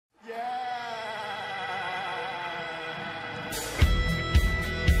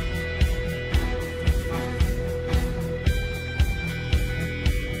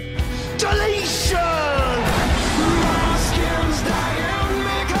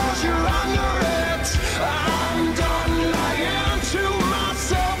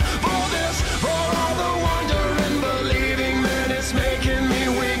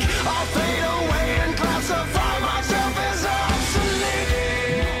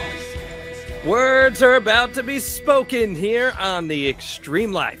Words are about to be spoken here on the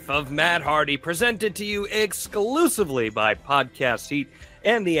Extreme Life of Matt Hardy, presented to you exclusively by Podcast Heat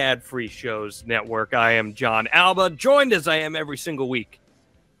and the Ad-Free Shows Network. I am Jon Alba, joined as I am every single week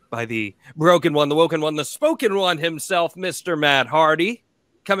by the broken one, the woken one, the spoken one himself, Mr. Matt Hardy,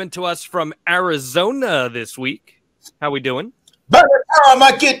 coming to us from Arizona this week. How we doing? By the time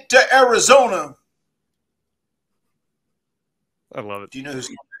I get to Arizona. I love it. Do you know who it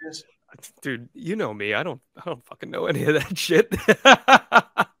is? Dude, you know me. I don't fucking know any of that shit.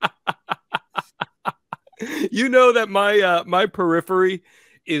 You know that my periphery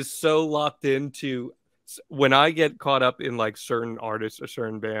is so locked into when I get caught up in like certain artists or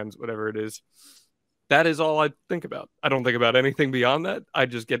certain bands, whatever it is. That is all I think about. I don't think about anything beyond that. I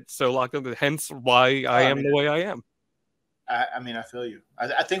just get so locked into it. Hence why I am the way I am. I mean, I feel you.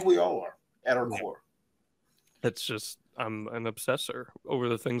 I think we all are at our core. It's just I'm an obsessor over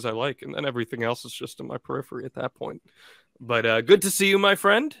the things I like, and then everything else is just in my periphery at that point. But good to see you, my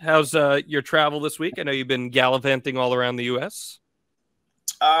friend. How's your travel this week? I know you've been gallivanting all around the U.S.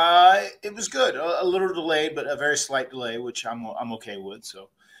 It was good. A little delayed, but a very slight delay, which I'm okay with. So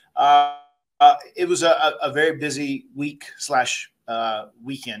it was a very busy week /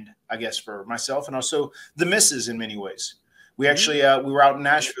 weekend, I guess, for myself and also the missus in many ways. We actually we were out in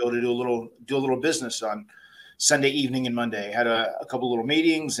Nashville to do a little business on Sunday evening and Monday. Had a couple little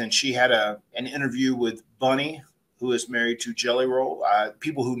meetings, and she had an interview with Bunny, who is married to Jelly Roll.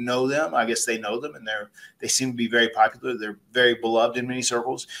 People who know them, I guess they know them, and they seem to be very popular. They're very beloved in many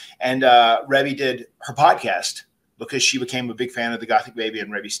circles. And Rebby did her podcast because she became a big fan of the Gothic Baby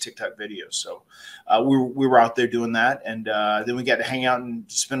and Rebby's TikTok videos. So we were out there doing that, and then we got to hang out and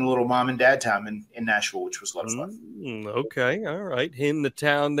spend a little mom and dad time in Nashville, which was a lot of fun. Okay, all right. In the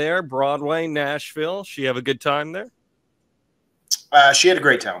town there, Broadway, Nashville. She have a good time there? She had a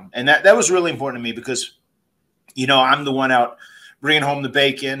great time, and that was really important to me because, you know, I'm the one out bringing home the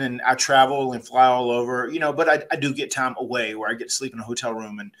bacon, and I travel and fly all over, you know, but I do get time away where I get to sleep in a hotel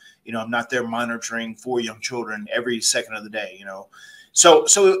room, and, you know, I'm not there monitoring 4 young children every second of the day, you know. So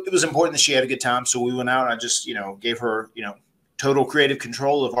it was important that she had a good time. So we went out, and I just, you know, gave her, you know, total creative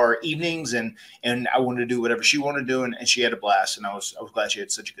control of our evenings, and I wanted to do whatever she wanted to do, and she had a blast, and I was glad she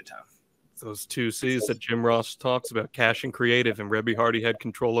had such a good time. Those two C's that Jim Ross talks about, cash and creative, and Rebby Hardy had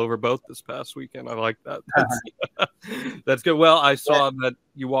control over both this past weekend. I like that. That's good. Well, I saw that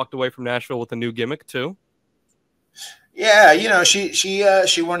you walked away from Nashville with a new gimmick too. Yeah, you know,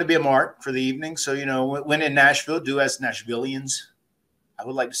 she wanted to be a mark for the evening. So, you know, when in Nashville, do as Nashvillians. I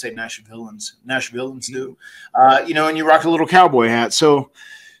would like to say Nashvillians do. You know, and you rock a little cowboy hat. So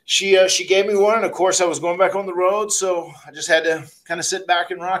she gave me one, and of course I was going back on the road, so I just had to kind of sit back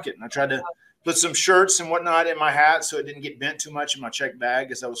and rock it. And I tried to put some shirts and whatnot in my hat so it didn't get bent too much in my check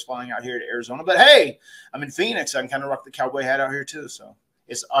bag as I was flying out here to Arizona. But hey, I'm in Phoenix. I can kind of rock the cowboy hat out here too. So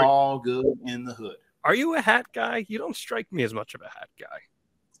it's all good in the hood. Are you a hat guy? You don't strike me as much of a hat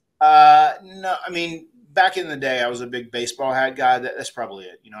guy. No, I mean, back in the day, I was a big baseball hat guy. That's probably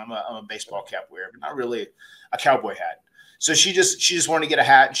it. You know, I'm a baseball cap wearer, but not really a cowboy hat. So she just wanted to get a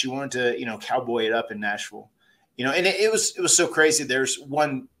hat, and she wanted to, you know, cowboy it up in Nashville, you know, and it was so crazy. There's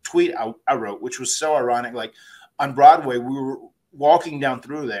one tweet I wrote, which was so ironic. Like on Broadway, we were walking down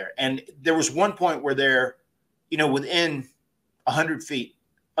through there, and there was one point where they're, you know, within 100 feet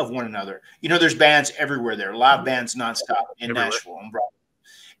of one another. You know, there's bands everywhere there, live bands nonstop in Nashville on Broadway.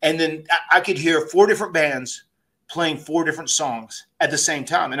 And then I could hear 4 different bands playing 4 different songs at the same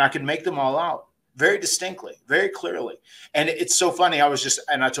time, and I could make them all out very distinctly, very clearly. And it's so funny. I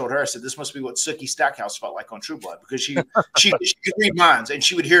told her, I said, this must be what Sookie Stackhouse felt like on True Blood, because she could read minds, and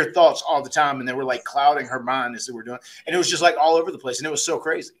she would hear thoughts all the time, and they were like clouding her mind as they were doing. And it was just like all over the place, and it was so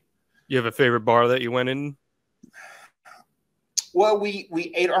crazy. You have a favorite bar that you went in? Well, we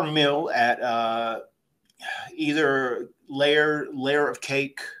ate our meal at either layer of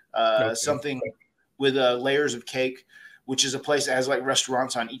cake, something with layers of cake, which is a place that has like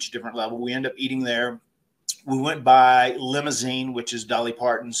restaurants on each different level. We end up eating there. We went by Limousine, which is Dolly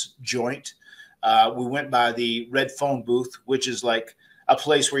Parton's joint. We went by the Red Phone Booth, which is like a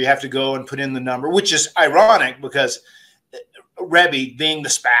place where you have to go and put in the number, which is ironic because Rebby, being the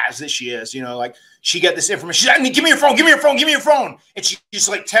spaz that she is, you know, like she got this information. She's like, I mean, give me your phone, give me your phone, give me your phone. And she just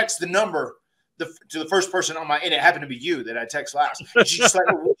like texts the number to the first person on my, and it happened to be you that I text last. And she's just like,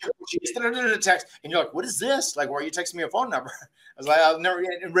 she text, and you're like, what is this? Like, why are you texting me a phone number? I was like, I'll never.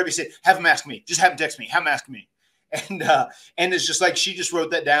 And Rebby said, have him ask me. Just have him text me. Have him ask me. And it's just like she just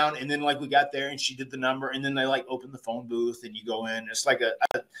wrote that down, and then like we got there and she did the number, and then they like opened the phone booth and you go in. It's like a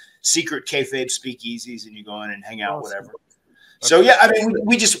secret kayfabe speakeasies, and you go in and hang out, whatever. So yeah, I mean,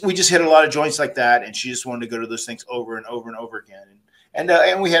 we just hit a lot of joints like that, and she just wanted to go to those things over and over and over again,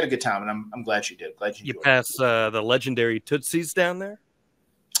 and we had a good time, and I'm glad she did. Glad you passed the legendary Tootsie's down there.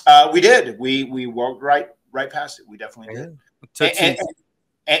 We did. We walked right past it. We definitely did.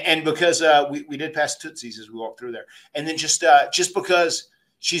 And because we did pass Tootsie's as we walked through there, and then just because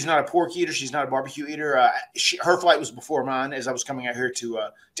she's not a pork eater, she's not a barbecue eater. Her flight was before mine as I was coming out here to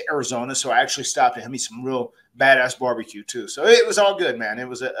Arizona, so I actually stopped and had me some real badass barbecue too. So it was all good, man. It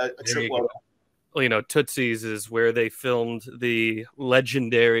was a trip well done. Well, you know, Tootsie's is where they filmed the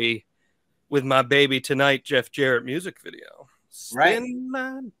legendary "With My Baby Tonight" Jeff Jarrett music video. Right. Spend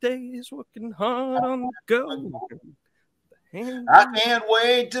my days working hard on the go. I can't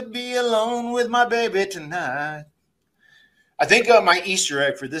wait to be alone with my baby tonight. I think my Easter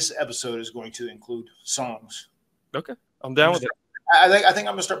egg for this episode is going to include songs. Okay, I'm down with it. I think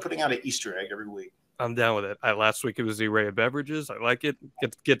I'm going to start putting out an Easter egg every week. I'm down with it. Last week it was the array of beverages. I like it.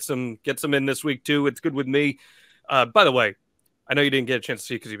 Get some in this week too. It's good with me. By the way, I know you didn't get a chance to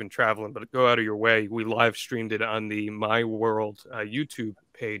see because you've been traveling, but go out of your way. We live streamed it on the My World YouTube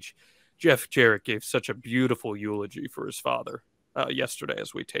page. Jeff Jarrett gave such a beautiful eulogy for his father yesterday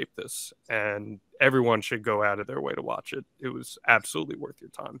as we taped this, and everyone should go out of their way to watch it. It was absolutely worth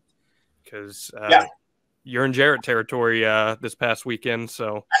your time because you're in Jarrett territory this past weekend.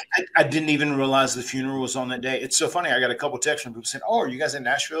 So I didn't even realize the funeral was on that day. It's so funny. I got a couple texts from people saying, "Oh, are you guys in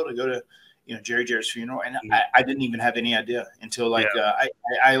Nashville to go to Jerry Jarrett's funeral?" And I didn't even have any idea until I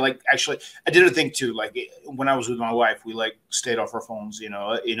did a thing too. Like when I was with my wife, we stayed off our phones,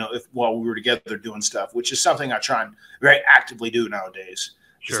 while we were together doing stuff, which is something I try and very actively do nowadays.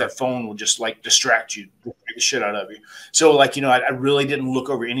 Because that phone will just distract you, the shit out of you. So I really didn't look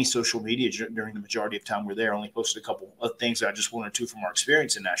over any social media during the majority of time we're there. I only posted a couple of things that I just wanted to from our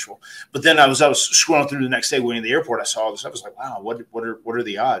experience in Nashville. But then I was scrolling through the next day when in the airport, I saw this. I was like, wow, what are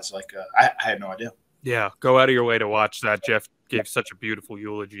the odds? I had no idea. Yeah, go out of your way to watch that. Jeff gave such a beautiful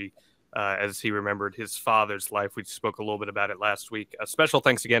eulogy as he remembered his father's life. We spoke a little bit about it last week. A special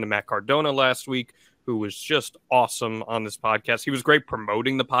thanks again to Matt Cardona last week, who was just awesome on this podcast. He was great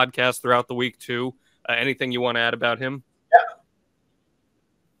promoting the podcast throughout the week, too. Anything you want to add about him? Yeah.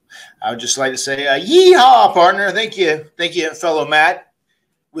 I would just like to say, yeehaw, partner. Thank you. Thank you, fellow Matt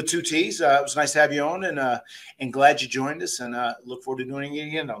with 2 T's. It was nice to have you on, and glad you joined us, and look forward to doing it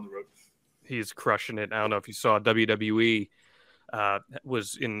again down the road. He's crushing it. I don't know if you saw WWE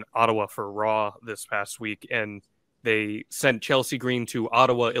was in Ottawa for Raw this past week, and they sent Chelsea Green to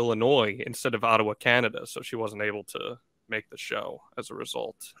Ottawa, Illinois instead of Ottawa, Canada. So she wasn't able to make the show as a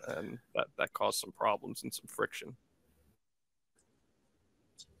result. And that caused some problems and some friction.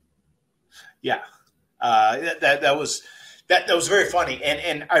 Yeah. That was very funny.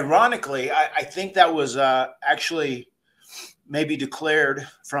 And ironically, I think that was actually maybe declared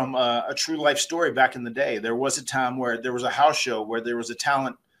from a true life story back in the day. There was a time where there was a house show where there was a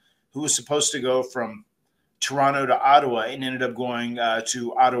talent who was supposed to go from Toronto to Ottawa and ended up going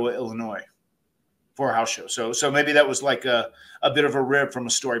to Ottawa, Illinois for a house show. So maybe that was a bit of a rib from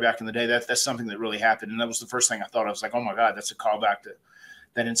a story back in the day. That's something that really happened. And that was the first thing I thought. I was like, oh my God, that's a callback to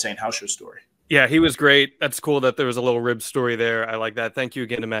that insane house show story. Yeah, he was great. That's cool that there was a little rib story there. I like that. Thank you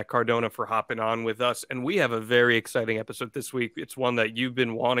again to Matt Cardona for hopping on with us. And we have a very exciting episode this week. It's one that you've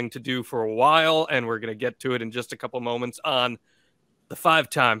been wanting to do for a while, and we're going to get to it in just a couple moments on the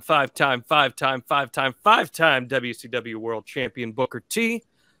five-time WCW World Champion Booker T.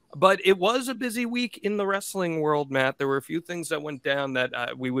 But it was a busy week in the wrestling world, Matt. There were a few things that went down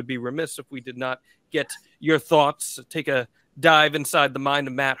that we would be remiss if we did not get your thoughts. Take a dive inside the mind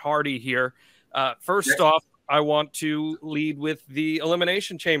of Matt Hardy here. First off, I want to lead with the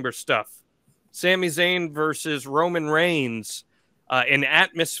Elimination Chamber stuff. Sami Zayn versus Roman Reigns, an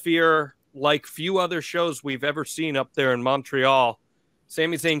atmosphere like few other shows we've ever seen up there in Montreal.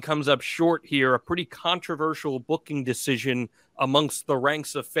 Sami Zayn comes up short here, a pretty controversial booking decision amongst the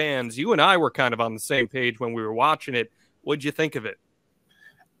ranks of fans. You and I were kind of on the same page when we were watching it. What'd you think of it?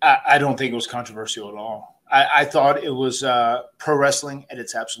 I don't think it was controversial at all. I thought it was pro wrestling at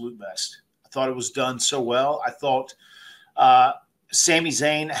its absolute best. I thought it was done so well. I thought Sami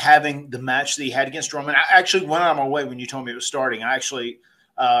Zayn having the match that he had against Roman. I actually went out of my way when you told me it was starting. I actually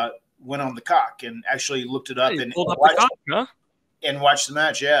went on the cock and actually looked it up and watched the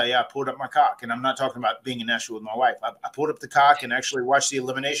match. Yeah, I pulled up my cock, and I'm not talking about being in Nashville with my wife. I pulled up the cock and actually watched the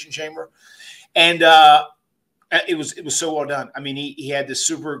Elimination Chamber, and it was so well done. I mean, he had this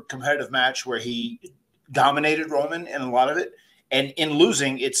super competitive match where he dominated Roman in a lot of it, and in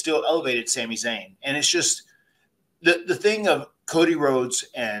losing, it still elevated Sami Zayn. And it's just the thing of Cody Rhodes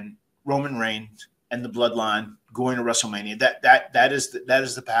and Roman Reigns and the Bloodline going to WrestleMania. That is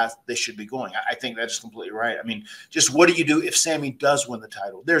the path they should be going. I think that's completely right. I mean, just what do you do if Sammy does win the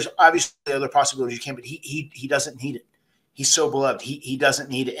title? There's obviously other possibilities you can, but he doesn't need it. He's so beloved. He doesn't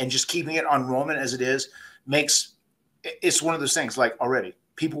need it. And just keeping it on Roman as it is makes it's one of those things like already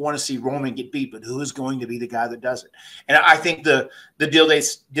people want to see Roman get beat, but who is going to be the guy that does it? And I think the deal they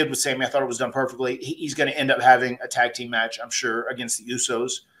did with Sammy, I thought it was done perfectly. He's going to end up having a tag team match, I'm sure, against the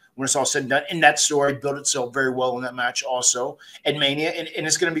Usos when it's all said and done. And that story built itself very well in that match also at Mania, and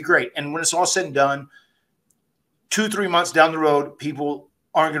it's going to be great. And when it's all said and done, 2-3 months down the road, people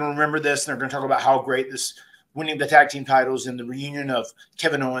aren't going to remember this, and they're going to talk about how great this winning the tag team titles and the reunion of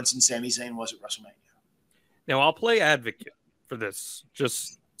Kevin Owens and Sami Zayn was at WrestleMania. Now, I'll play advocate for this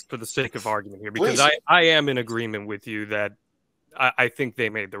just for the sake of argument here, because I am in agreement with you that I think they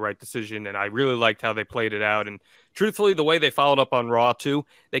made the right decision, and I really liked how they played it out. And truthfully, the way they followed up on Raw, too,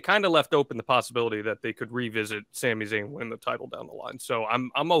 they kind of left open the possibility that they could revisit Sami Zayn and win the title down the line. So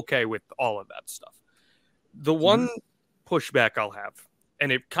I'm okay with all of that stuff. The one pushback I'll have,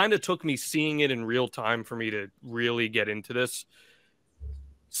 and it kind of took me seeing it in real time for me to really get into this,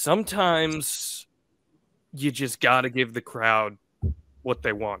 sometimes you just got to give the crowd what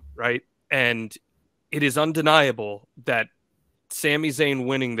they want, right? And it is undeniable that Sami Zayn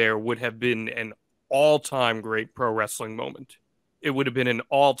winning there would have been an all-time great pro wrestling moment. It would have been an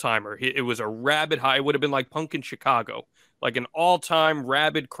all-timer. It was a rabid high. It would have been like Punk in Chicago, like an all-time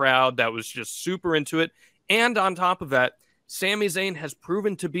rabid crowd that was just super into it. And on top of that, Sami Zayn has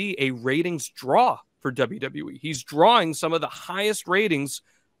proven to be a ratings draw for WWE. He's drawing some of the highest ratings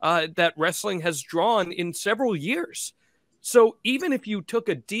that wrestling has drawn in several years. So even if you took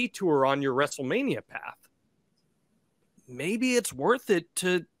a detour on your WrestleMania path, maybe it's worth it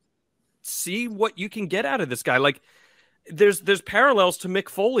to see what you can get out of this guy. Like there's parallels to Mick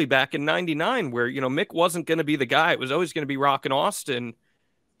Foley back in '99 where, you know, Mick wasn't going to be the guy. It was always going to be Rock and Austin,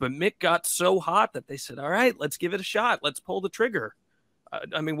 but Mick got so hot that they said, all right, let's give it a shot. Let's pull the trigger.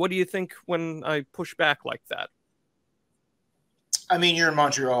 I mean, what do you think when I push back like that? I mean, you're in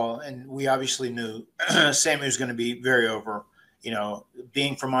Montreal, and we obviously knew Sammy was going to be very over. You know,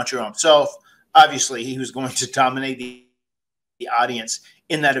 being from Montreal himself, obviously he was going to dominate the audience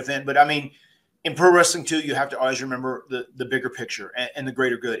in that event. But I mean, in pro wrestling too, you have to always remember the bigger picture and the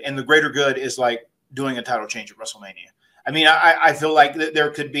greater good. And the greater good is like doing a title change at WrestleMania. I mean, I feel like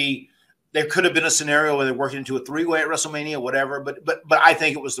there could have been a scenario where they're working into a three-way at WrestleMania, whatever. But I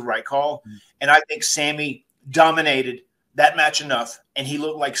think it was the right call, and I think Sammy dominated that match enough, and he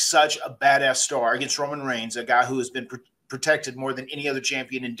looked like such a badass star against Roman Reigns, a guy who has been protected more than any other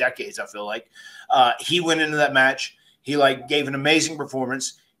champion in decades. I feel like he went into that match. He like gave an amazing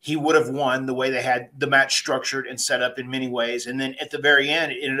performance. He would have won the way they had the match structured and set up in many ways. And then at the very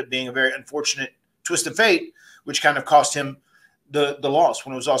end, it ended up being a very unfortunate twist of fate, which kind of cost him the loss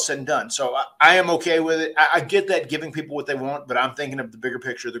when it was all said and done. So I am okay with it. I get that giving people what they want, but I'm thinking of the bigger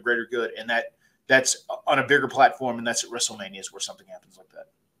picture, the greater good, and that's on a bigger platform, and that's at WrestleMania is where something happens like that.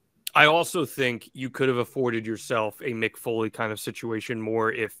 I also think you could have afforded yourself a Mick Foley kind of situation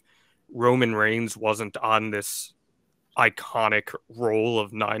more if Roman Reigns wasn't on this iconic role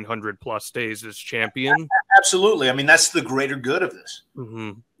of 900 plus days as champion. Absolutely. I mean, that's the greater good of this.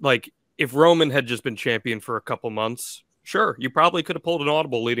 Like if Roman had just been champion for a couple months, sure, you probably could have pulled an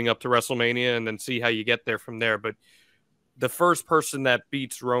audible leading up to WrestleMania and then see how you get there from there. But the first person that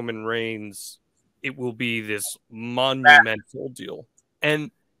beats Roman Reigns, it will be this monumental deal.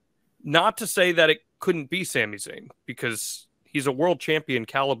 And not to say that it couldn't be Sami Zayn, because he's a world champion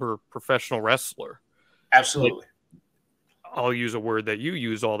caliber professional wrestler. Absolutely. Like, I'll use a word that you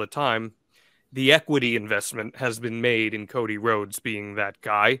use all the time. The equity investment has been made in Cody Rhodes being that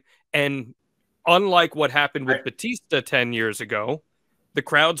guy. And unlike what happened with Batista 10 years ago, the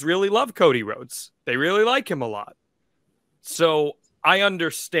crowds really love Cody Rhodes. They really like him a lot. So I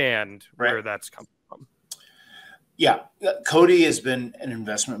understand where that's coming from. Yeah, Cody has been an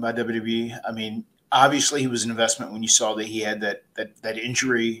investment by WWE. I mean, obviously he was an investment when you saw that he had that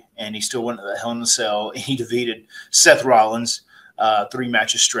injury, and he still went to the Hell in a Cell, and he defeated Seth Rollins 3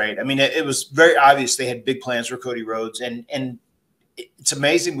 matches straight. I mean, it was very obvious they had big plans for Cody Rhodes, and it's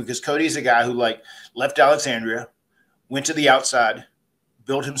amazing because Cody is a guy who like left Alexandria, went to the outside,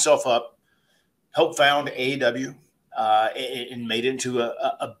 built himself up, helped found AEW, and made it into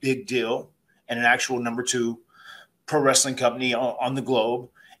a big deal and an actual #2 pro wrestling company on the globe.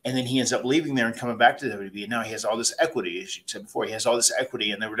 And then he ends up leaving there and coming back to WWE. And now he has all this equity, as you said before. He has all this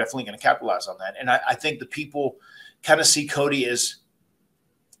equity, and they were definitely going to capitalize on that. And I think the people kind of see Cody as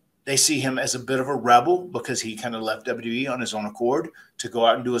they see him as a bit of a rebel because he kind of left WWE on his own accord to go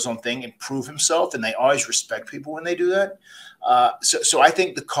out and do his own thing and prove himself. And they always respect people when they do that. So I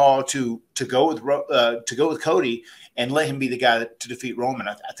think the call to go with Cody and let him be the guy to defeat Roman,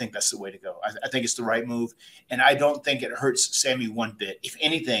 I think that's the way to go. I think it's the right move. And I don't think it hurts Sammy one bit. If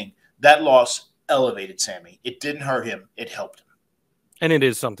anything, that loss elevated Sammy. It didn't hurt him. It helped him. And it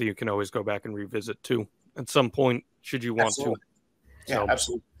is something you can always go back and revisit too at some point, should you want Absolutely. to. Yeah, so,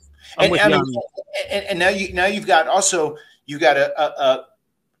 absolutely. And now you've got a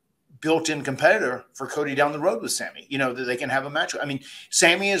built-in competitor for Cody down the road with Sammy. You know, that they can have a match. I mean,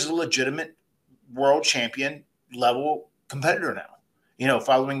 Sammy is a legitimate world champion level competitor now. You know,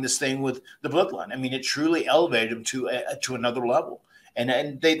 following this thing with the Bloodline. I mean, it truly elevated him to another level.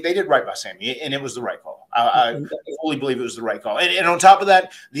 And they did right by Sammy, and it was the right call. I fully believe it was the right call. And on top of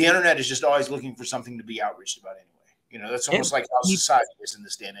that, the internet is just always looking for something to be outraged about anyway. You know, that's almost like how society is in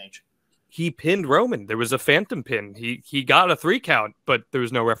this day and age. He pinned Roman. There was a phantom pin. He got a 3 count, but there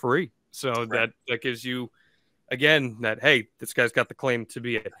was no referee. So that gives you, again, that, hey, this guy's got the claim to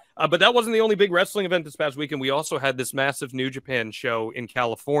be it. But that wasn't the only big wrestling event this past weekend. We also had this massive New Japan show in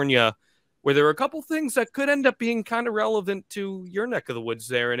California where there were a couple things that could end up being kind of relevant to your neck of the woods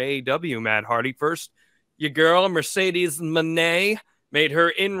there in AEW, Matt Hardy. First, your girl, Mercedes Moné, made her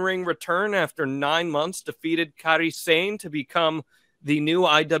in-ring return after 9 months, defeated Kairi Sane to become the new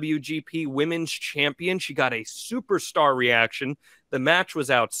IWGP Women's Champion. She got a superstar reaction. The match was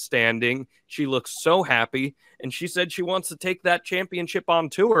outstanding. She looks so happy, and she said she wants to take that championship on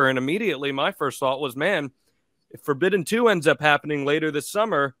tour. And immediately my first thought was, man, if Forbidden 2 ends up happening later this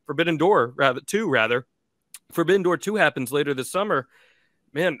summer, Forbidden Door 2 happens later this summer,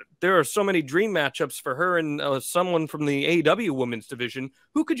 man, there are so many dream matchups for her and someone from the AEW women's division.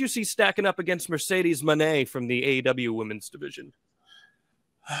 Who could you see stacking up against Mercedes Moné from the AEW women's division?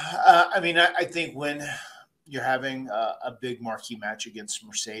 I mean, I think when you're having a big marquee match against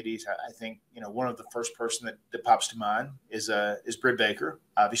Mercedes, I think, you know, one of the first person that pops to mind is Britt Baker,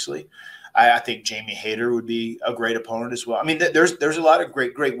 obviously. I think Jamie Hayter would be a great opponent as well. I mean, there's a lot of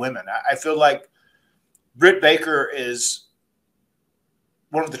great women. I feel like Britt Baker is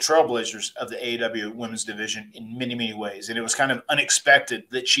one of the trailblazers of the AEW women's division in many, many ways. And it was kind of unexpected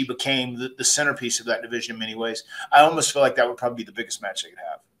that she became the centerpiece of that division in many ways. I almost feel like that would probably be the biggest match they could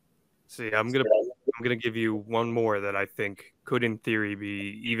have. See, I'm gonna give you one more that I think could, in theory,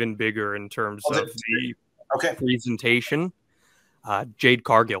 be even bigger in terms of the presentation. Jade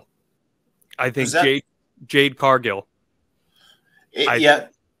Cargill. I think Jade Cargill.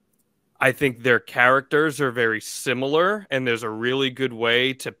 I think their characters are very similar, and there's a really good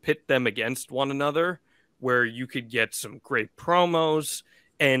way to pit them against one another where you could get some great promos.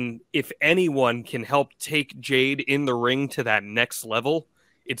 And if anyone can help take Jade in the ring to that next level,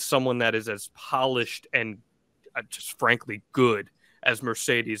 it's someone that is as polished and just frankly good as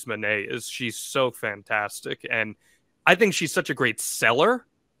Mercedes Moné is. She's so fantastic. And I think she's such a great seller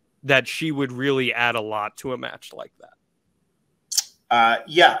that she would really add a lot to a match like that.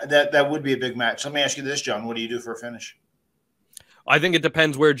 That would be a big match. Let me ask you this, John. What do you do for a finish? I think it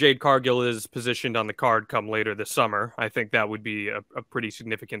depends where Jade Cargill is positioned on the card come later this summer. I think that would be a pretty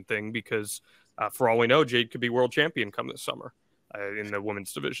significant thing because for all we know, Jade could be world champion come this summer in the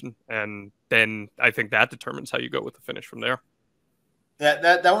women's division. And then I think that determines how you go with the finish from there.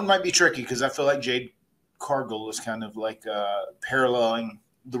 That one might be tricky because I feel like Jade Cargill is kind of like paralleling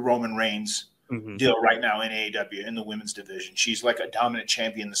the Roman Reigns deal right now in AEW in the women's division. She's like a dominant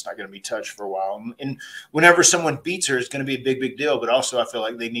champion that's not going to be touched for a while. And whenever someone beats her, it's going to be a big deal. But also I feel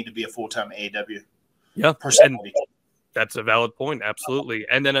like they need to be a full-time AEW personality. That's a valid point. Absolutely.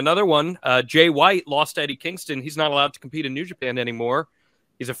 And then another one, Jay White lost Eddie Kingston. He's not allowed to compete in New Japan anymore.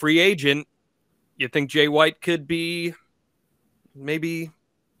 He's a free agent. You think Jay White could be maybe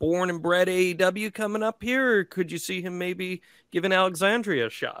born and bred AEW coming up here? Or could you see him maybe giving Alexandria a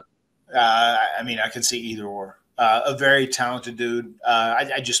shot? I mean, I could see either or. A very talented dude.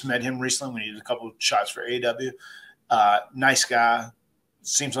 I just met him recently when he did a couple of shots for AEW. Nice guy.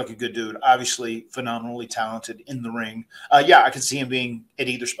 Seems like a good dude. Obviously, phenomenally talented in the ring. I could see him being at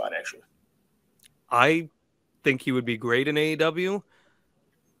either spot, actually. I think he would be great in AEW,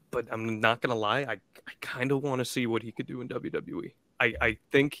 but I'm not going to lie. I kind of want to see what he could do in WWE. I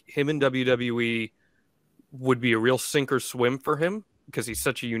think him in WWE would be a real sink or swim for him, because he's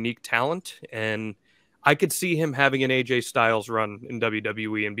such a unique talent, and I could see him having an AJ Styles run in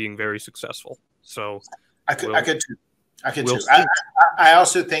WWE and being very successful. So I could too. I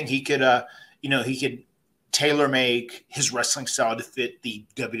also think he could, he could tailor make his wrestling style to fit the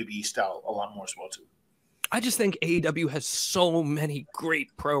WWE style a lot more as well too. I just think AEW has so many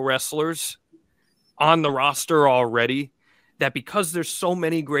great pro wrestlers on the roster already that because there's so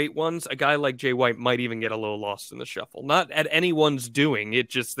many great ones, a guy like Jay White might even get a little lost in the shuffle. Not at anyone's doing. It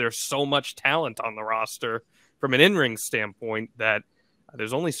just, there's so much talent on the roster from an in-ring standpoint that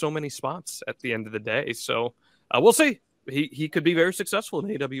there's only so many spots at the end of the day. So we'll see. He could be very successful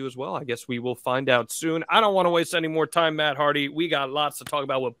in AEW as well. I guess we will find out soon. I don't want to waste any more time, Matt Hardy. We got lots to talk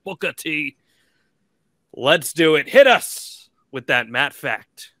about with Booker T. Let's do it. Hit us with that Matt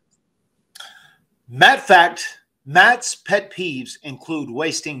fact. Matt fact. Matt's pet peeves include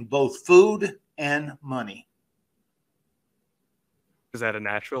wasting both food and money. Is that a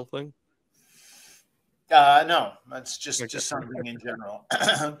natural thing? No, that's just something in general.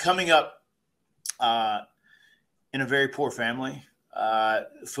 Coming up in a very poor family,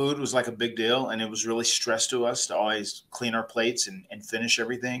 food was like a big deal, and it was really stress to us to always clean our plates and finish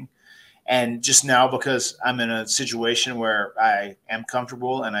everything. And just now, because I'm in a situation where I am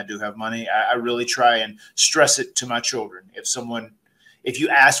comfortable and I do have money, I really try and stress it to my children. If you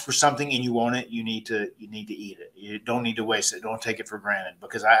ask for something and you want it, you need to eat it. You don't need to waste it. Don't take it for granted,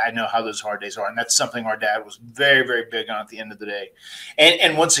 because I know how those hard days are. And that's something our dad was very, very big on at the end of the day.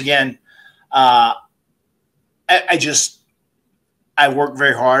 And once again, I work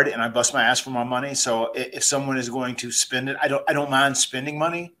very hard and I bust my ass for my money. So if someone is going to spend it, I don't mind spending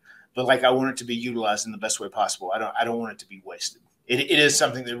money. But like, I want it to be utilized in the best way possible. I don't want it to be wasted. It is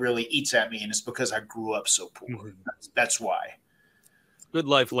something that really eats at me, and it's because I grew up so poor. Mm-hmm. That's why. Good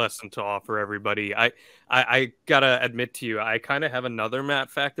life lesson to offer everybody. I gotta admit to you, I kind of have another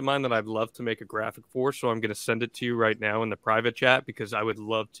Matt fact in mind that I'd love to make a graphic for. So I'm gonna send it to you right now in the private chat, because I would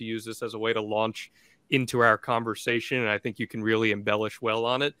love to use this as a way to launch into our conversation, and I think you can really embellish well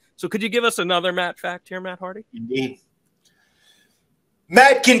on it. So could you give us another Matt fact here, Matt Hardy? Indeed.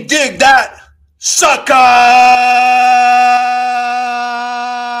 Matt can dig that, sucker!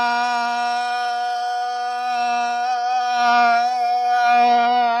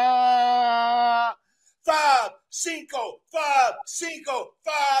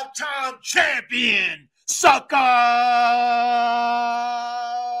 Five-time champion, sucker!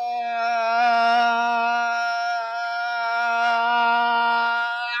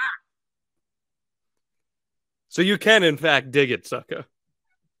 So you can, in fact, dig it, sucker.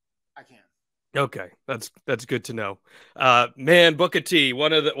 I can. Okay, that's good to know. Man, Booker T,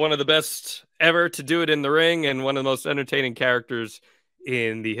 one of the best ever to do it in the ring, and one of the most entertaining characters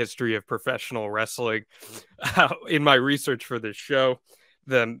in the history of professional wrestling. In my research for this show,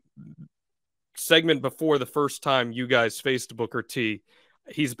 the segment before the first time you guys faced Booker T,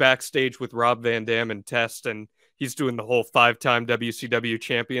 he's backstage with Rob Van Dam and Test, and he's doing the whole 5-time WCW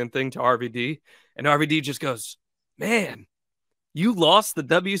champion thing to RVD, and RVD just goes, "Man, you lost the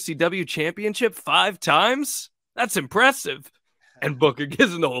WCW championship 5 times? That's impressive." And Booker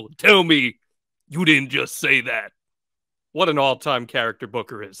gives an old, "Tell me you didn't just say that." What an all-time character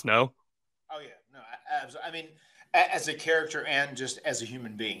Booker is, no? Oh, yeah. No, I mean, as a character and just as a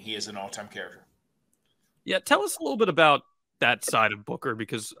human being, he is an all-time character. Yeah, tell us a little bit about that side of Booker,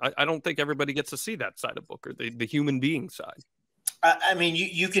 because I don't think everybody gets to see that side of Booker, the human being side. I mean,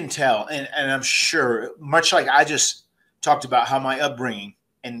 you can tell, and I'm sure, much like I just talked about how my upbringing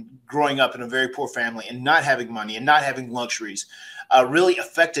and growing up in a very poor family and not having money and not having luxuries really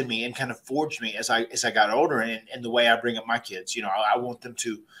affected me and kind of forged me as I got older, and the way I bring up my kids. You know, I want them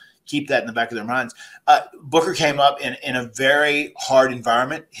to keep that in the back of their minds. Booker came up in a very hard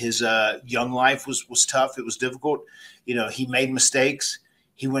environment. His young life was tough. It was difficult. You know, he made mistakes.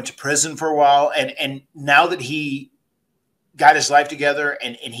 He went to prison for a while. And now that he got his life together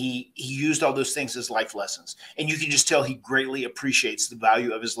and he used all those things as life lessons. And you can just tell he greatly appreciates the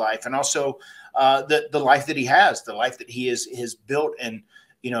value of his life, and also the life that he has, the life that he has built and,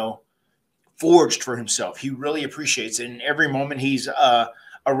 you know, forged for himself. He really appreciates it. And every moment he's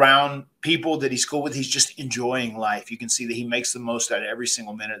around people that he's cool with, he's just enjoying life. You can see that he makes the most out of every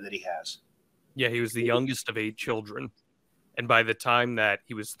single minute that he has. Yeah, he was the youngest of 8 children. And by the time that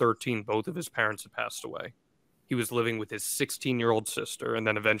he was 13, both of his parents had passed away. He was living with his 16-year-old sister, and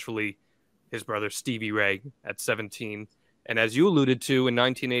then eventually his brother Stevie Ray at 17. And as you alluded to, in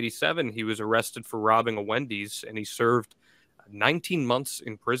 1987, he was arrested for robbing a Wendy's, and he served 19 months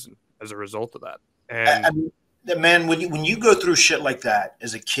in prison as a result of that. And I mean, man, when you go through shit like that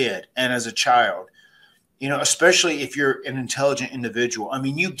as a kid and as a child, you know, especially if you're an intelligent individual, I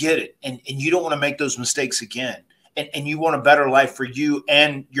mean, you get it, and you don't want to make those mistakes again. And you want a better life for you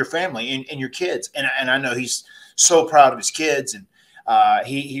and your family and your kids. And I know he's so proud of his kids, and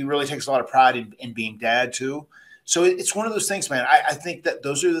he really takes a lot of pride in being dad too. So it's one of those things, man. I think that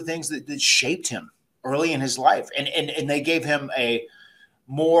those are the things that shaped him early in his life, and they gave him a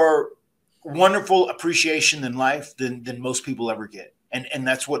more wonderful appreciation in life than most people ever get. And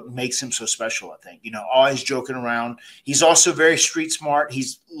that's what makes him so special, I think. You know, always joking around. He's also very street smart.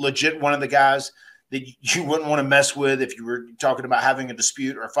 He's legit one of the guys that you wouldn't want to mess with if you were talking about having a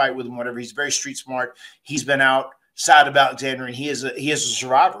dispute or a fight with him, whatever. He's very street smart. He's been outside of Alexander, and he is a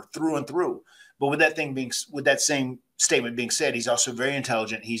survivor through and through. But with that same statement being said, he's also very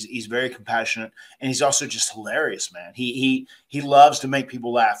intelligent. He's very compassionate, and he's also just hilarious, man. He loves to make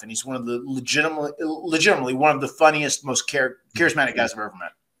people laugh, and he's one of the legitimately one of the funniest, most charismatic guys I've ever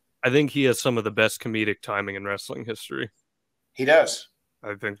met. I think he has some of the best comedic timing in wrestling history. He does.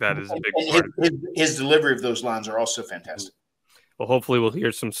 I think that is a big part. His delivery of those lines are also fantastic. Well, hopefully we'll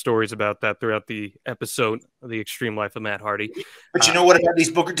hear some stories about that throughout the episode of The Extreme Life of Matt Hardy. But you know what about these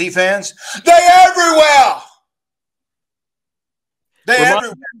Booker T fans? They everywhere.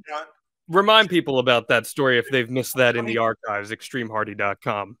 Remind people about that story if they've missed that in the archives,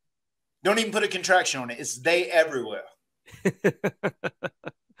 extremehardy.com. Don't even put a contraction on it. It's they everywhere.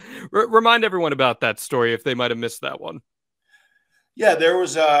 Remind everyone about that story if they might have missed that one. Yeah, there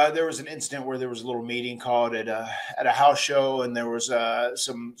was an incident where there was a little meeting called at a house show, and there was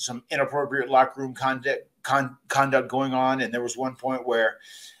some inappropriate locker room conduct going on, and there was one point where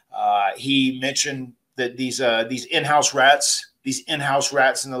he mentioned that these in-house rats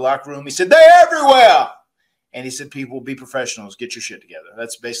in the locker room. He said they're everywhere, and he said, "People, be professionals, get your shit together."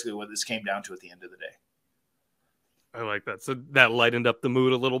 That's basically what this came down to at the end of the day. I like that. So that lightened up the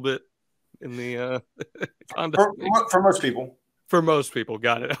mood a little bit in the for most people. For most people,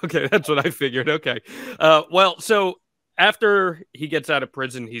 got it. Okay, that's what I figured. Okay. Well, so after he gets out of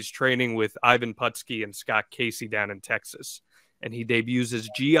prison, he's training with Ivan Putski and Scott Casey down in Texas. And he debuts as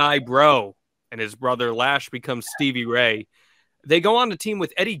G.I. Bro, and his brother Lash becomes Stevie Ray. They go on to team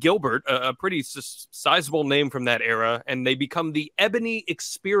with Eddie Gilbert, a pretty sizable name from that era, and they become the Ebony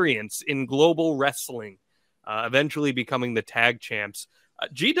Experience in global wrestling, eventually becoming the tag champs.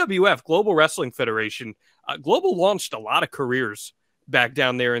 GWF, Global Wrestling Federation, Global launched a lot of careers back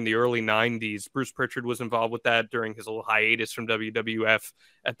down there in the early 90s. Bruce Pritchard was involved with that during his little hiatus from WWF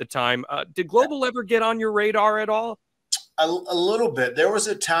at the time. Did Global ever get on your radar at all? A little bit. There was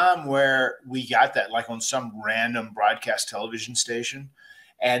a time where we got that like on some random broadcast television station.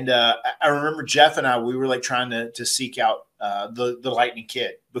 And I remember Jeff and we were like trying to seek out the Lightning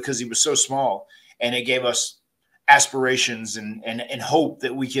Kid because he was so small, and it gave us aspirations and hope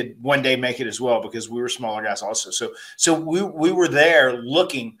that we could one day make it as well, because we were smaller guys also. So we were there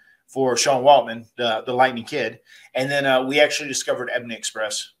looking for Sean Waltman, the Lightning Kid. And then we actually discovered Ebony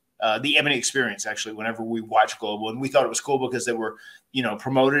Express, the Ebony Experience, actually, whenever we watched Global. And we thought it was cool because they were,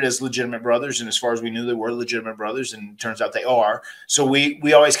 promoted as legitimate brothers. And as far as we knew, they were legitimate brothers. And it turns out they are. So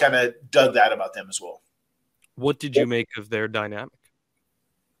we always kind of dug that about them as well. What did you make of their dynamic?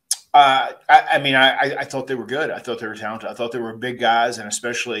 I thought they were good. I thought they were talented. I thought they were big guys, and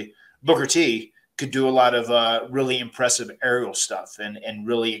especially Booker T could do a lot of really impressive aerial stuff and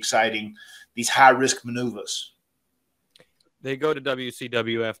really exciting, these high-risk maneuvers. They go to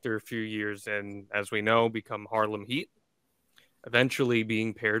WCW after a few years and, as we know, become Harlem Heat, eventually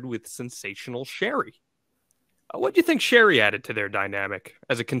being paired with sensational Sherry. What do you think Sherry added to their dynamic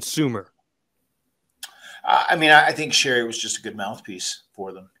as a consumer? I think Sherry was just a good mouthpiece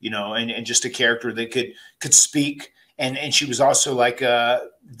for them, and just a character that could speak. And she was also like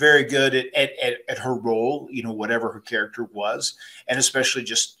very good at her role, whatever her character was. And especially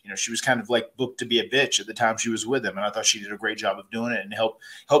just, she was kind of like booked to be a bitch at the time she was with them. And I thought she did a great job of doing it and help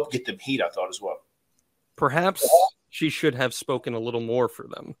get them heat, I thought, as well. Perhaps she should have spoken a little more for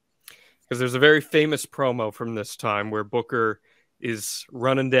them, because there's a very famous promo from this time where Booker is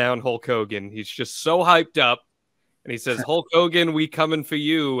running down Hulk Hogan. He's just so hyped up, and he says, "Hulk Hogan, we coming for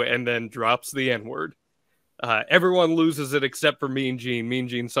you," and then drops the N-word. Everyone loses it except for Mean Gene. Mean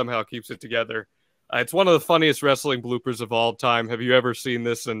Gene somehow keeps it together. It's one of the funniest wrestling bloopers of all time. Have you ever seen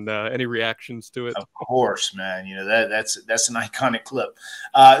this, and any reactions to it? Of course, man. That's an iconic clip.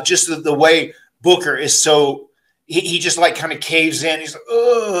 Just the way Booker is so he just like kind of caves in. He's like,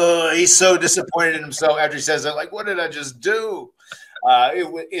 oh, he's so disappointed in himself after he says that. Like, what did I just do?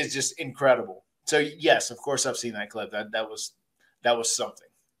 It is just incredible. So yes, of course, I've seen that clip. That was something.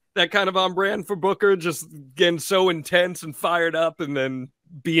 That kind of on brand for Booker, just getting so intense and fired up, and then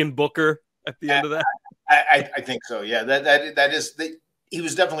being Booker at the end of that. I think so. Yeah, that is. He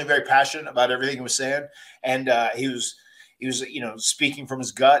was definitely very passionate about everything he was saying, and he was speaking from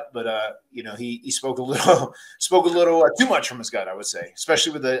his gut, but he spoke a little too much from his gut, I would say,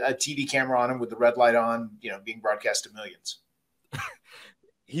 especially with a TV camera on him with the red light on, being broadcast to millions.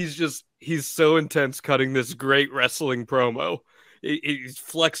 he's so intense cutting this great wrestling promo. He's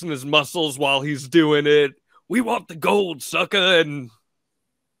flexing his muscles while he's doing it. We want the gold, SUCKA, and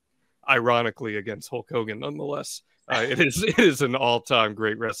ironically against Hulk Hogan, nonetheless. It is an all-time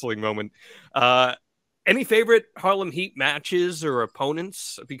great wrestling moment. Any favorite Harlem Heat matches or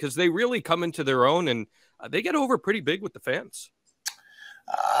opponents? Because they really come into their own, and they get over pretty big with the fans.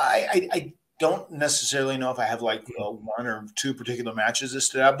 I don't necessarily know if I have like one or two particular matches that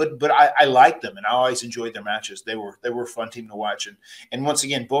stood out, but I like them, and I always enjoyed their matches. They were a fun team to watch, and once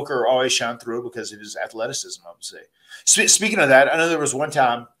again, Booker always shone through because of his athleticism, I would say. Speaking of that, I know there was one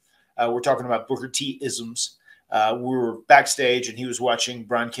time we're talking about Booker T isms. We were backstage, and he was watching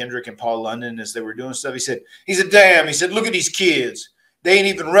Brian Kendrick and Paul London as they were doing stuff. He said, "Damn," he said, "look at these kids. They ain't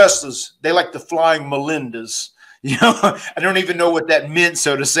even wrestlers. They like the flying Melindas." You know, I don't even know what that meant,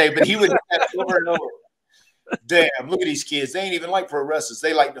 so to say, but he would over and over. Damn, look at these kids. They ain't even like pro wrestlers.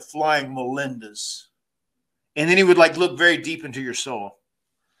 They like the flying Melindas. And then he would like look very deep into your soul.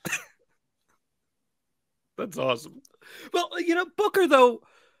 That's awesome. Well, you know, Booker, though,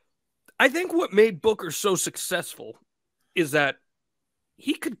 I think what made Booker so successful is that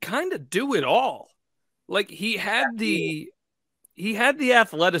he could kind of do it all. Like he had the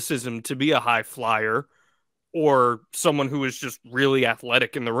athleticism to be a high flyer, or someone who was just really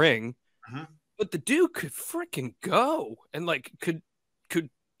athletic in the ring. But the dude could freaking go and like could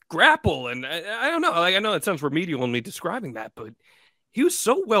grapple. And I don't know. Like, I know it sounds remedial in me describing that, but he was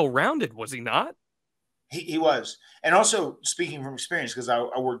so well-rounded, was he not? He was. And also, speaking from experience, because I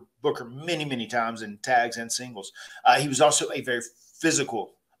worked Booker many, many times in tags and singles, he was also a very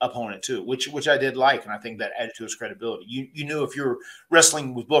physical opponent too, which I did like, and I think that added to his credibility. You knew if you were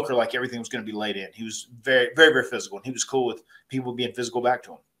wrestling with Booker, like everything was going to be laid in. He was very, very, very physical, and he was cool with people being physical back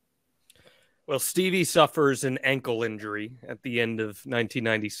to him. Well, Stevie suffers an ankle injury at the end of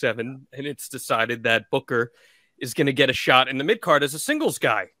 1997, and it's decided that Booker is going to get a shot in the mid-card as a singles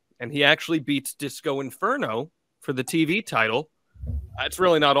guy, and he actually beats Disco Inferno for the TV title. It's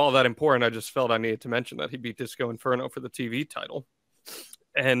really not all that important. I just felt I needed to mention that he beat Disco Inferno for the TV title.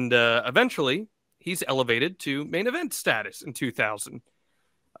 And eventually, he's elevated to main event status in 2000.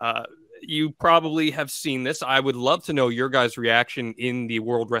 You probably have seen this. I would love to know your guys' reaction in the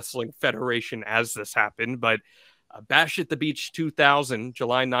World Wrestling Federation as this happened. But Bash at the Beach 2000,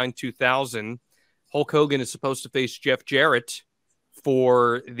 July 9, 2000, Hulk Hogan is supposed to face Jeff Jarrett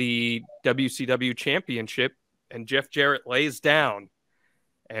for the WCW Championship. And Jeff Jarrett lays down.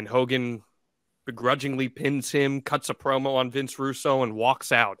 And Hogan begrudgingly pins him, cuts a promo on Vince Russo, and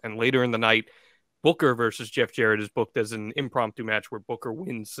walks out. And later in the night, Booker versus Jeff Jarrett is booked as an impromptu match where Booker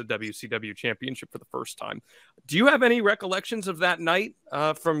wins the WCW Championship for the first time. Do you have any recollections of that night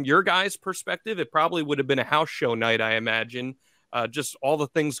from your guys' perspective? It probably would have been a house show night, I imagine. Just all the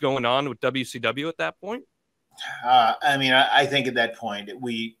things going on with WCW at that point? I mean, I think at that point,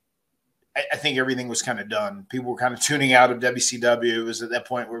 I think everything was kind of done. People were kind of tuning out of WCW. It was at that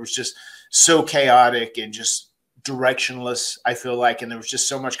point where it was just so chaotic and just directionless, I feel like, and there was just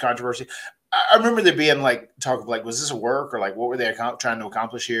so much controversy. I remember there being like talk of like, was this a work, or like what were they trying to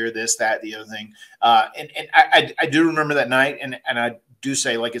accomplish here? This, that, the other thing. And I do remember that night, and I do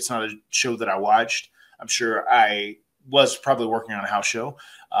say like it's not a show that I watched. I'm sure I was probably working on a house show.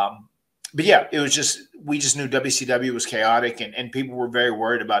 But yeah, it was just, we just knew WCW was chaotic, and people were very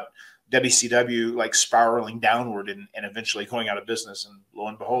worried about WCW like spiraling downward and eventually going out of business. And lo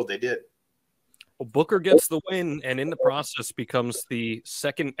and behold, they did. Well, Booker gets the win, and in the process becomes the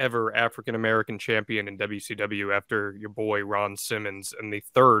second ever African-American champion in WCW after your boy Ron Simmons, and the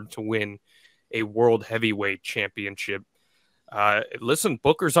third to win a world heavyweight championship. Listen,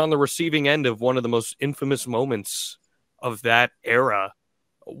 Booker's on the receiving end of one of the most infamous moments of that era.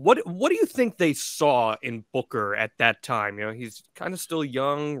 What do you think they saw in Booker at that time? You know, he's kind of still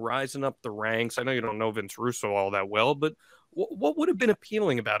young, rising up the ranks. I know you don't know Vince Russo all that well, but what would have been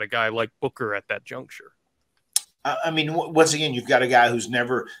appealing about a guy like Booker at that juncture? I mean, once again, you've got a guy who's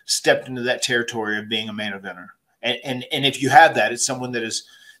never stepped into that territory of being a main eventer, and if you have that, it's someone that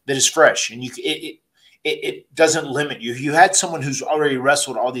is fresh, and it doesn't limit you. If you had someone who's already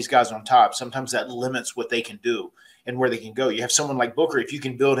wrestled all these guys on top, sometimes that limits what they can do and where they can go. You have someone like Booker, if you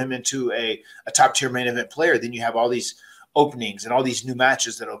can build him into a top-tier main event player, then you have all these openings and all these new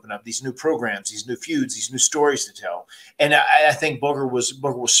matches that open up, these new programs, these new feuds, these new stories to tell. And I think Booker was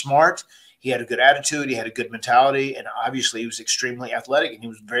smart. He had a good attitude. He had a good mentality. And obviously he was extremely athletic, and he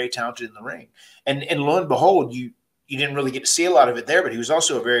was very talented in the ring. And lo and behold, you didn't really get to see a lot of it there, but he was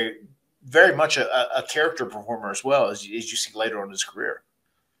also a very, very much a character performer as well, as you see later on in his career.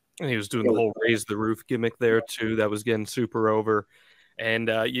 And he was doing the whole raise the roof gimmick there too. That was getting super over.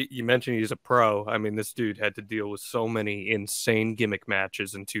 And you mentioned he's a pro. I mean, this dude had to deal with so many insane gimmick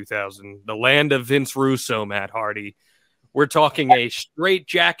matches in 2000. The land of Vince Russo, Matt Hardy. We're talking a straight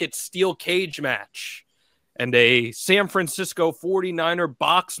jacket steel cage match and a San Francisco 49er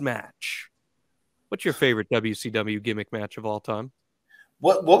box match. What's your favorite WCW gimmick match of all time?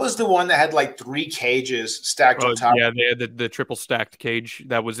 What was the one that had like 3 cages stacked on top? Yeah, they had the triple stacked cage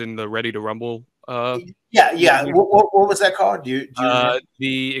that was in the Ready to Rumble. Yeah. What was that called? Do you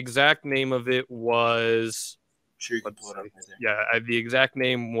the exact name of it was? Sure, you can pull it up. Yeah, the exact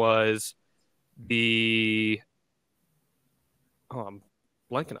name was the. Oh, I'm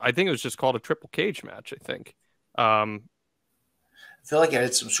blanking. I think it was just called a triple cage match. I think. I feel like it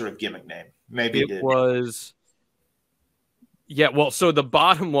had some sort of gimmick name. Maybe it was. Yeah, well, so the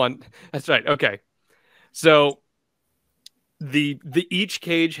bottom one. That's right. Okay, so the each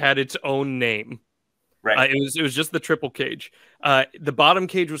cage had its own name. Right. It was just the triple cage. The bottom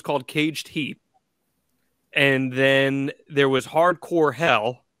cage was called Caged Heat, and then there was Hardcore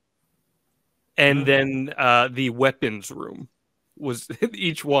Hell, and then the Weapons Room was.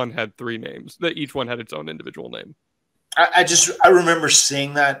 Each one had 3 names. Each one had its own individual name. I remember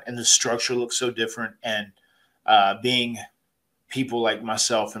seeing that, and the structure looked so different, and being people like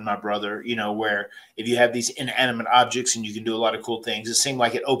myself and my brother, you know, where if you have these inanimate objects and you can do a lot of cool things, it seemed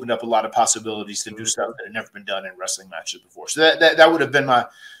like it opened up a lot of possibilities to do stuff that had never been done in wrestling matches before. So that would have been my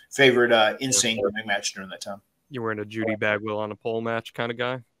favorite insane gimmick match during that time. You were in a Judy Bagwell on a pole match kind of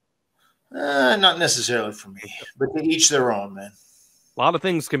guy? Not necessarily for me, but to each their own, man. A lot of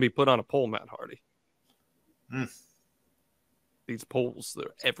things can be put on a pole, Matt Hardy. These poles, they're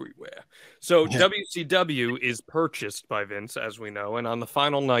everywhere. So WCW is purchased by Vince, as we know, and on the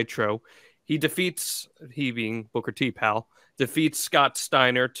final Nitro, he being Booker T, pal, defeats Scott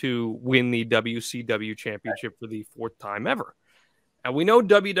Steiner to win the WCW championship for the 4th time ever. And we know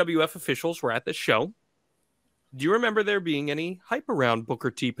WWF officials were at the show. Do you remember there being any hype around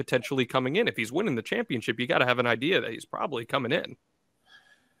Booker T potentially coming in? If he's winning the championship, you got to have an idea that he's probably coming in.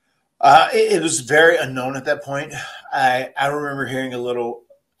 It was very unknown at that point. I remember hearing a little.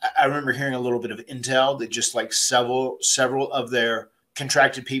 I remember hearing a little bit of intel that just like several of their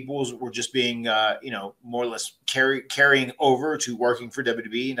contracted peoples were just being, more or less carrying over to working for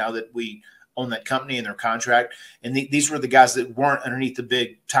WWE now that we own that company and their contract. And these were the guys that weren't underneath the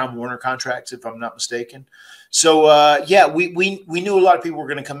big Time Warner contracts, if I'm not mistaken. So we knew a lot of people were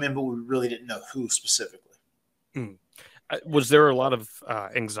going to come in, but we really didn't know who specifically. Was there a lot of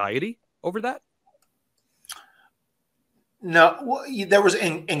anxiety over that? No, there was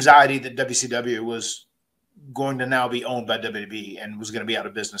anxiety that WCW was going to now be owned by WWE and was going to be out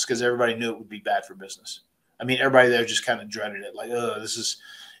of business because everybody knew it would be bad for business. I mean, everybody there just kind of dreaded it. Like, oh, this is,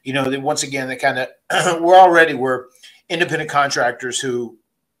 once again, they kind of, we're independent contractors who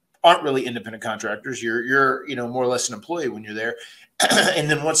aren't really independent contractors. You're more or less an employee when you're there. And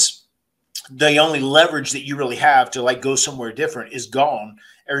then once the only leverage that you really have to like go somewhere different is gone,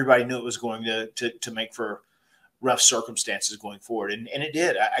 everybody knew it was going to make for rough circumstances going forward. And it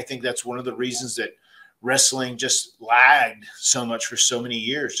did. I think that's one of the reasons that wrestling just lagged so much for so many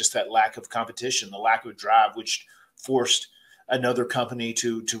years, just that lack of competition, the lack of drive, which forced another company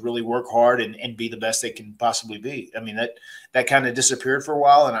to really work hard and be the best they can possibly be. I mean, that kind of disappeared for a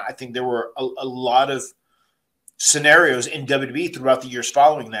while. And I think there were a lot of scenarios in WWE throughout the years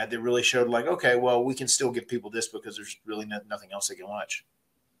following that really showed like, okay, well, we can still give people this because there's really nothing else they can watch.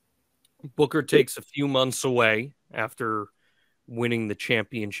 Booker takes a few months away after winning the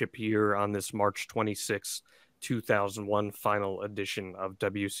championship here on this March 26, 2001 final edition of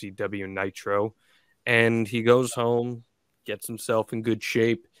WCW Nitro. And he goes home, gets himself in good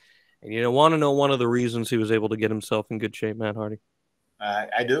shape. And you want to know one of the reasons he was able to get himself in good shape, Matt Hardy?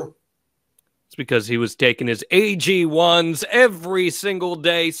 I do. It's because he was taking his AG1s every single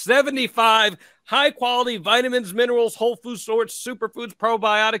day, 75 high-quality vitamins, minerals, whole food source, superfoods,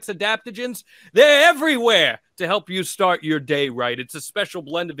 probiotics, adaptogens. They're everywhere to help you start your day right. It's a special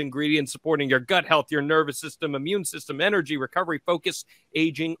blend of ingredients supporting your gut health, your nervous system, immune system, energy, recovery, focus,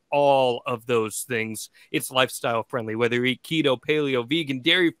 aging, all of those things. It's lifestyle-friendly, whether you eat keto, paleo, vegan,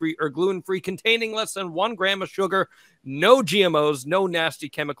 dairy-free, or gluten-free, containing less than 1 gram of sugar, no GMOs, no nasty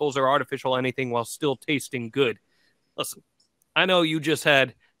chemicals or artificial anything while still tasting good. Listen, I know you just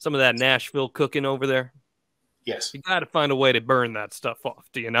had some of that Nashville cooking over there. Yes. You got to find a way to burn that stuff off,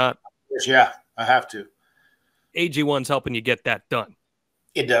 do you not? Yeah, I have to. AG1's helping you get that done.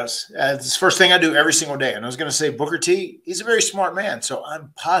 It does. It's the first thing I do every single day. And I was going to say Booker T, he's a very smart man. So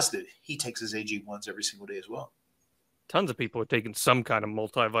I'm positive he takes his AG1s every single day as well. tons of people are taking some kind of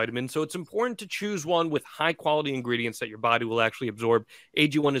multivitamin, so it's important to choose one with high-quality ingredients that your body will actually absorb.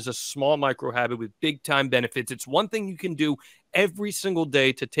 AG1 is a small micro-habit with big-time benefits. It's one thing you can do every single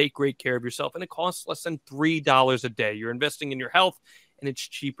day to take great care of yourself, and it costs less than $3 a day. You're investing in your health, and it's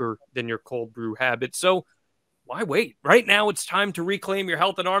cheaper than your cold brew habit. So why wait? Right now, it's time to reclaim your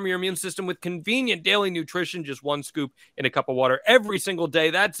health and arm your immune system with convenient daily nutrition. Just one scoop in a cup of water every single day.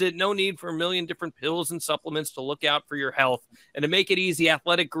 That's it. No need for a million different pills and supplements to look out for your health. And to make it easy,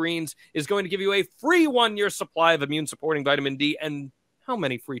 Athletic Greens is going to give you a free 1-year supply of immune-supporting vitamin D. And how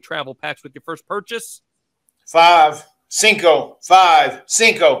many free travel packs with your first purchase? 5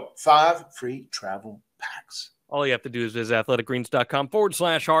 free travel packs. All you have to do is visit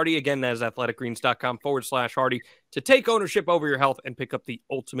athleticgreens.com/Hardy. Again, that is athleticgreens.com/Hardy to take ownership over your health and pick up the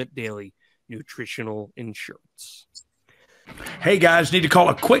ultimate daily nutritional insurance. Hey guys, need to call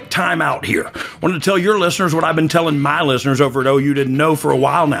a quick timeout here. Wanted to tell your listeners what I've been telling my listeners over at OU didn't know for a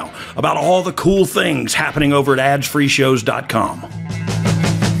while now about all the cool things happening over at adsfreeshows.com.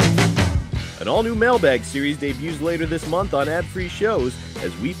 An all-new mailbag series debuts later this month on Ad Free Shows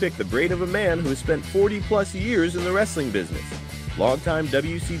as we pick the brain of a man who has spent 40-plus years in the wrestling business. Longtime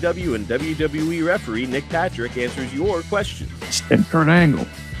WCW and WWE referee Nick Patrick answers your questions. And Kurt Angle,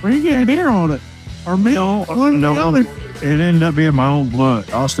 where you get here on it? Or me? No, it ended up being my own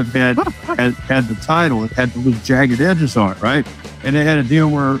blood. Austin had the title. It had the jagged edges on it, right? And they had a deal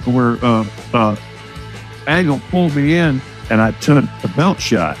where Angle pulled me in, and I took the belt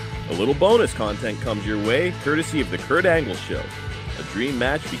shot. A little bonus content comes your way, courtesy of The Kurt Angle Show. A dream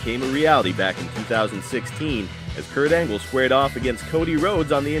match became a reality back in 2016 as Kurt Angle squared off against Cody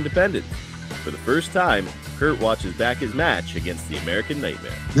Rhodes on the Independents. For the first time, Kurt watches back his match against the American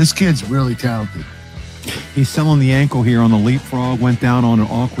Nightmare. This kid's really talented. He's selling the ankle here on the leapfrog, went down on it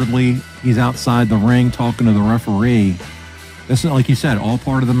awkwardly. He's outside the ring talking to the referee. This is, like you said, all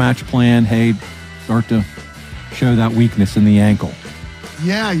part of the match plan. Hey, start to show that weakness in the ankle.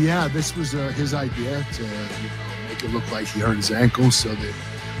 Yeah. This was his idea to make it look like he hurt his ankle so that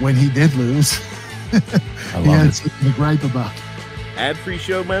when he did lose, he had something to gripe about. Ad-free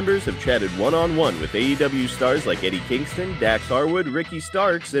show members have chatted one-on-one with AEW stars like Eddie Kingston, Dax Harwood, Ricky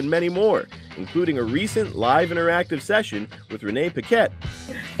Starks, and many more, including a recent live interactive session with Renee Paquette.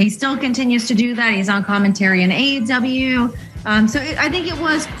 He still continues to do that. He's on commentary in AEW. I think it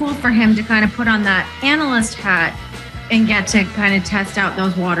was cool for him to kind of put on that analyst hat and get to kind of test out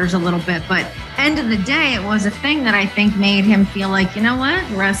those waters a little bit. But end of the day, it was a thing that I think made him feel like, you know what,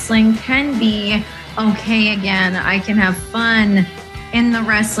 wrestling can be okay again. I can have fun in the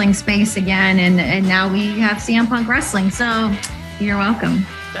wrestling space again. And now we have CM Punk wrestling. So you're welcome.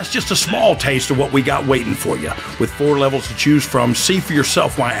 That's just a small taste of what we got waiting for you. With 4 levels to choose from, see for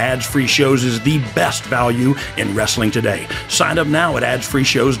yourself why Ads Free Shows is the best value in wrestling today. Sign up now at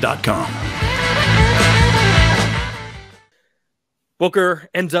adsfreeshows.com. Booker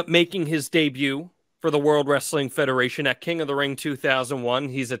ends up making his debut for the World Wrestling Federation at King of the Ring 2001.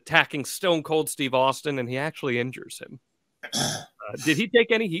 He's attacking Stone Cold Steve Austin, and he actually injures him. Did he take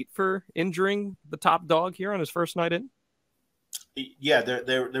any heat for injuring the top dog here on his first night in? Yeah,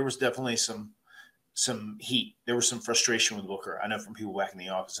 there was definitely some heat. There was some frustration with Booker. I know from people back in the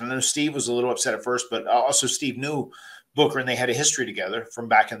office. And I know Steve was a little upset at first, but also Steve knew Booker and they had a history together from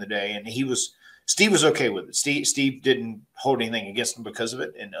back in the day, and Steve was okay with it. Steve didn't hold anything against him because of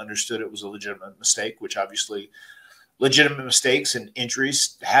it and understood it was a legitimate mistake, which obviously legitimate mistakes and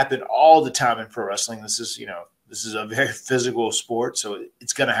injuries happen all the time in pro wrestling. This is a very physical sport, so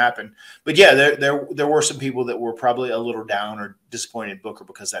it's going to happen. But yeah, there were some people that were probably a little down or disappointed in Booker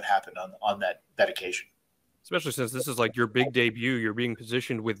because that happened on that occasion. Especially since this is like your big debut. You're being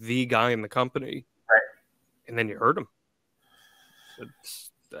positioned with the guy in the company. Right. And then you hurt him.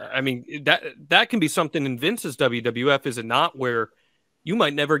 I mean, that can be something in Vince's WWF, is it not, where you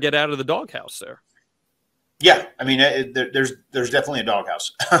might never get out of the doghouse there? Yeah, I mean, there's definitely a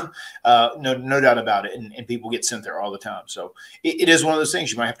doghouse, no doubt about it, and people get sent there all the time. So it is one of those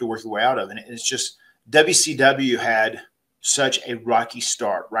things you might have to work your way out of, and it's just WCW had such a rocky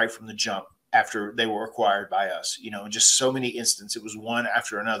start right from the jump after they were acquired by us. And just so many instances. It was one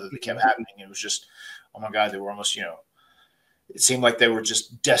after another that kept happening. It was just, oh my God, they were almost, it seemed like they were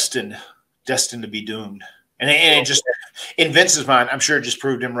just destined to be doomed. And it just, in Vince's mind, I'm sure it just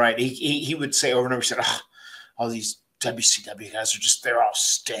proved him right. He would say over and over, he said, all these WCW guys they're all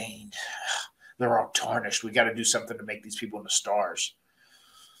stained. They're all tarnished. We got to do something to make these people into stars.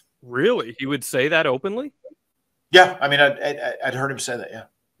 Really? He would say that openly? Yeah. I mean, I'd heard him say that. Yeah.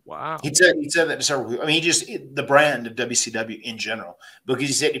 Wow. He said that to several people. I mean, the brand of WCW in general, because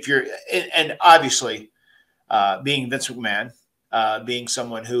he said, and obviously, being Vince McMahon, being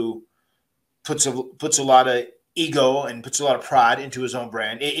someone who puts a lot of ego and puts a lot of pride into his own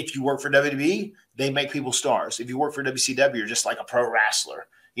brand. If you work for WWE, they make people stars. If you work for WCW, you're just like a pro wrestler,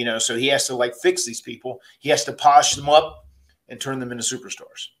 you know. So he has to like fix these people. He has to polish them up and turn them into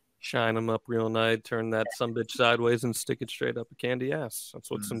superstars. Shine them up real nice, turn that sumbitch sideways, and stick it straight up a candy ass. That's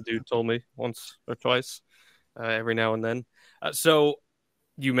what some dude told me once or twice, every now and then. So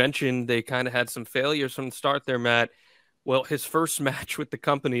you mentioned they kind of had some failures from the start there, Matt. Well, his first match with the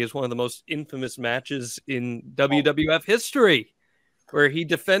company is one of the most infamous matches in WWF history, where he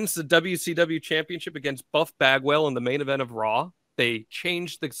defends the WCW championship against Buff Bagwell in the main event of Raw. They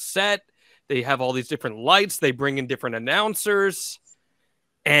change the set. They have all these different lights. They bring in different announcers.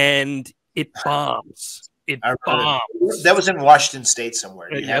 And it bombs. It bombs. That was in Washington State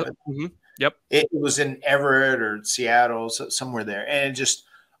somewhere. Yep. Yep. It was in Everett or Seattle, somewhere there. And it just,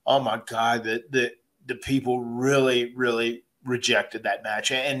 oh my God, the people really, really rejected that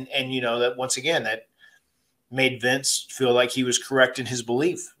match. And you know, that once again, that made Vince feel like he was correct in his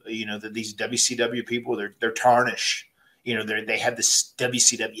belief, you know, that these WCW people, they're tarnished. You know, they have this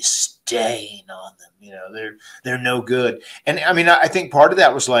WCW stain on them. You know, they're no good. And I mean, I think part of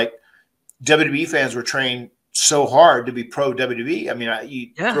that was like WWE fans were trained so hard to be pro WWE. I mean,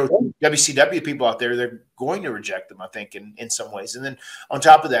 you throw WCW people out there, they're going to reject them, I think, in some ways. And then on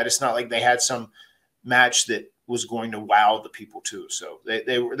top of that, it's not like they had some match that was going to wow the people too. So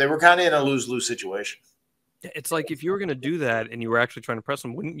they were kind of in a lose-lose situation. It's like if you were going to do that and you were actually trying to press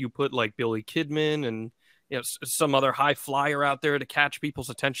them, wouldn't you put like Billy Kidman and some other high flyer out there to catch people's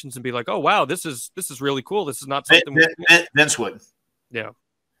attentions and be like, oh, wow, this is really cool. This is not something Vince would. Yeah.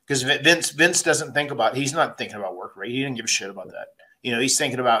 Because Vince doesn't think about, he's not thinking about work rate. He didn't give a shit about that. You know, he's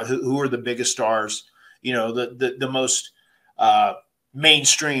thinking about who are the biggest stars, you know, the most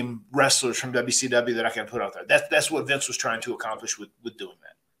mainstream wrestlers from WCW that I can put out there. That's what Vince was trying to accomplish with doing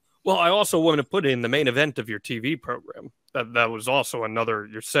that. Well, I also want to put in the main event of your TV program. That was also another,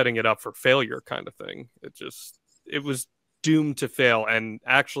 you're setting it up for failure kind of thing. It was doomed to fail. And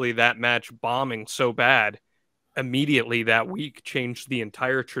actually that match bombing so bad immediately that week changed the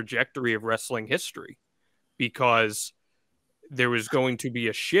entire trajectory of wrestling history, because there was going to be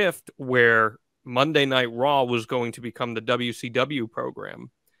a shift where Monday Night Raw was going to become the WCW program,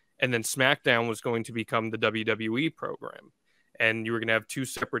 and then SmackDown was going to become the WWE program. And you were going to have two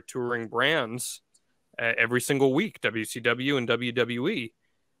separate touring brands every single week, WCW and WWE.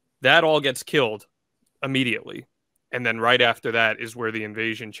 That all gets killed immediately. And then right after that is where the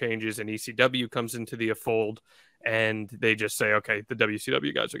invasion changes and ECW comes into the fold, and they just say, okay, the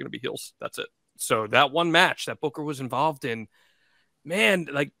WCW guys are going to be heels. That's it. So that one match that Booker was involved in, man,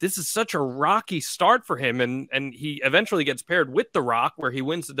 like this is such a rocky start for him. And he eventually gets paired with The Rock, where he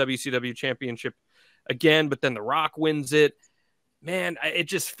wins the WCW championship again, but then The Rock wins it. Man, it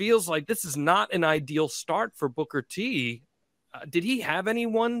just feels like this is not an ideal start for Booker T. Did he have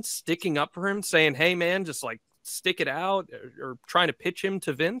anyone sticking up for him saying, hey, man, just like stick it out, or trying to pitch him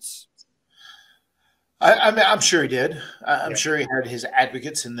to Vince? I mean, I'm sure he did. I'm sure he had his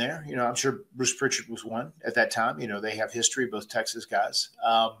advocates in there. You know, I'm sure Bruce Pritchard was one at that time. You know, they have history, both Texas guys.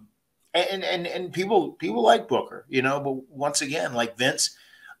 And people like Booker, you know, but once again, like Vince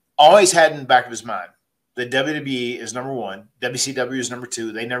always had in the back of his mind, the WWE is number one. WCW is number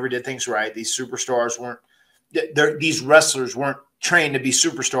two. They never did things right. These superstars weren't – these wrestlers weren't trained to be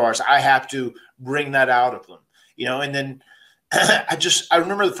superstars. I have to bring that out of them, you know. And then I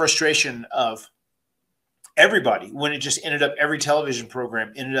remember the frustration of everybody when it just ended up – every television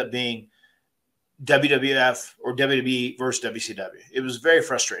program ended up being WWF or WWE versus WCW. It was very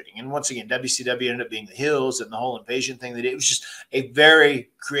frustrating. And once again, WCW ended up being the heels, and the whole invasion thing they did. It was just a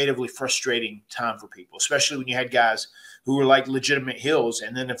very creatively frustrating time for people, especially when you had guys who were like legitimate heels.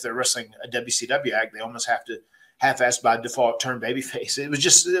 And then if they're wrestling a WCW act, they almost have to half-ass by default turn babyface. It was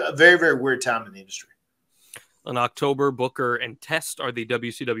just a very, very weird time in the industry. In October, Booker and Test are the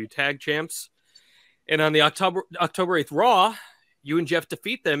WCW tag champs. And on the October 8th Raw, you and Jeff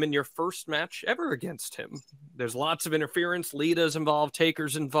defeat them in your first match ever against him. There's lots of interference. Lita's involved.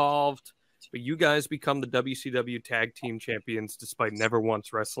 Taker's involved. But you guys become the WCW Tag Team Champions despite never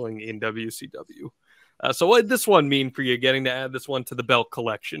once wrestling in WCW. So what did this one mean for you, getting to add this one to the belt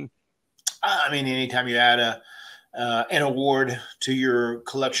collection? I mean, anytime you add an award to your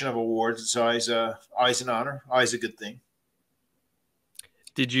collection of awards, it's always an honor, always a good thing.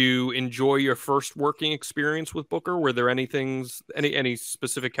 Did you enjoy your first working experience with Booker? Were there any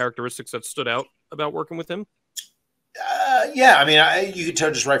specific characteristics that stood out about working with him? Yeah, I mean, you could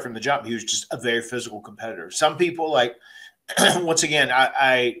tell just right from the jump, he was just a very physical competitor. Some people, like, once again,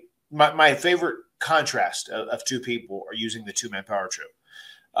 my favorite contrast of two people are using the two-man power trip.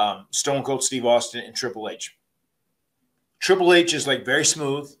 Stone Cold Steve Austin and Triple H. Triple H is like very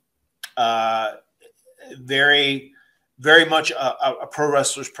smooth, very much a pro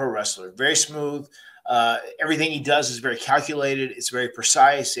wrestler's pro wrestler. Very smooth. Everything he does is very calculated. It's very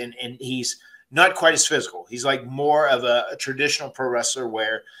precise, and he's not quite as physical. He's like more of a traditional pro wrestler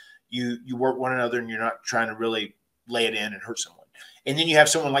where you work one another and you're not trying to really lay it in and hurt someone. And then you have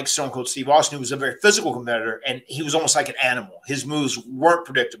someone like Stone Cold Steve Austin, who was a very physical competitor, and he was almost like an animal. His moves weren't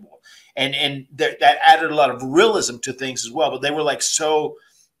predictable. And that added a lot of realism to things as well. But they were like it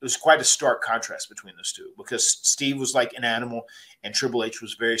was quite a stark contrast between those two, because Steve was like an animal and Triple H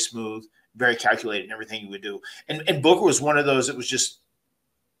was very smooth, very calculated in everything he would do. And Booker was one of those that was just,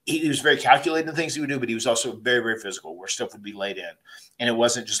 he was very calculated in things he would do, but he was also very, very physical where stuff would be laid in. And it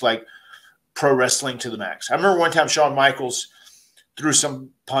wasn't just like pro wrestling to the max. I remember one time Shawn Michaels threw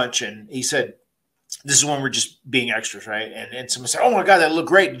some punch and he said, this is when we're just being extras, right? And someone said, oh my God, that looked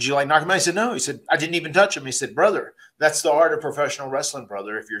great. Did you like knock him out? He said, no. He said, I didn't even touch him. He said, brother, that's the art of professional wrestling,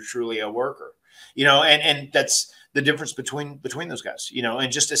 brother, if you're truly a worker. And that's the difference between those guys,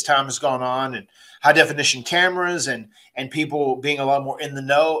 and just as time has gone on and high definition cameras and people being a lot more in the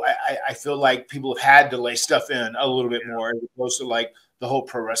know, I feel like people have had to lay stuff in a little bit more as opposed to like the whole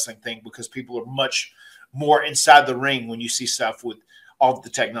pro wrestling thing, because people are much more inside the ring when you see stuff with all the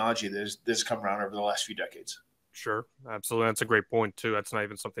technology that's come around over the last few decades. Sure. Absolutely. That's a great point too. That's not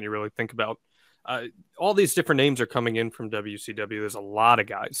even something you really think about. All these different names are coming in from WCW. There's a lot of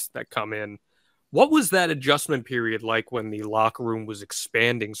guys that come in. What was that adjustment period like when the locker room was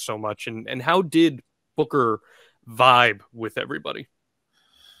expanding so much? And how did Booker vibe with everybody?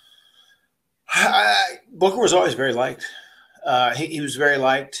 Booker was always very liked. He was very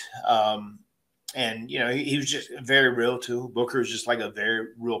liked. And, he was just very real too. Booker is just like a very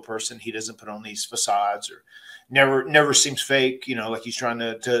real person. He doesn't put on these facades or never seems fake, like he's trying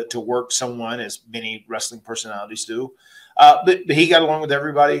to work someone, as many wrestling personalities do. But he got along with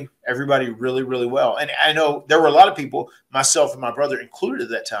everybody really, really well. And I know there were a lot of people, myself and my brother included at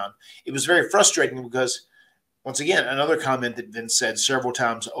that time. It was very frustrating because, once again, another comment that Vince said several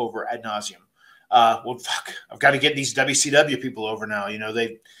times over ad nauseum. Well, fuck, I've got to get these WCW people over now.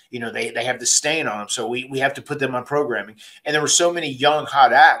 They have this stain on them. So we have to put them on programming. And there were so many young,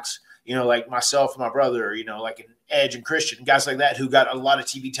 hot acts, like myself and my brother, like an Edge and Christian, guys like that, who got a lot of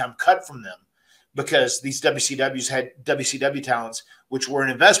TV time cut from them because these WCWs had WCW talents, which were an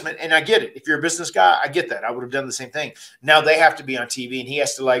investment. And I get it. If you're a business guy, I get that. I would have done the same thing. Now they have to be on TV and he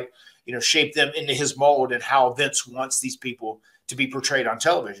has to shape them into his mold and how Vince wants these people to be portrayed on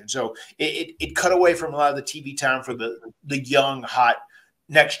television. So it cut away from a lot of the TV time for the young, hot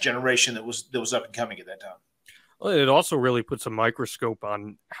next generation that was up and coming at that time. Well, it also really puts a microscope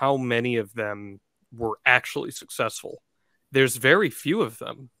on how many of them were actually successful. There's very few of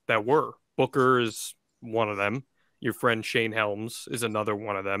them that were. Booker is one of them. Your friend Shane Helms is another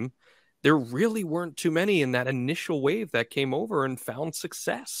one of them. There really weren't too many in that initial wave that came over and found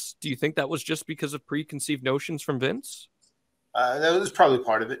success. Do you think that was just because of preconceived notions from Vince? That was probably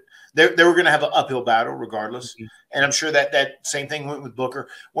part of it. They were going to have an uphill battle regardless. Mm-hmm. And I'm sure that same thing went with Booker.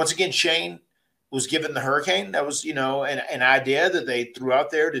 Once again, Shane was given the Hurricane. That was, an idea that they threw out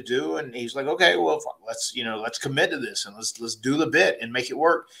there to do. And he's like, okay, well, let's commit to this and let's do the bit and make it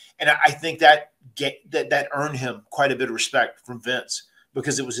work. And I think that earned him quite a bit of respect from Vince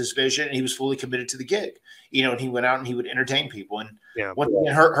because it was his vision and he was fully committed to the gig, and he went out and he would entertain people. And once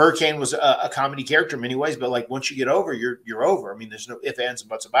again, Hurricane was a comedy character in many ways, but like once you get over, you're over. I mean, there's no ifs, ands, and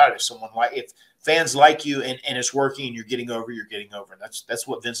buts about it. If fans like you and it's working and you're getting over. And that's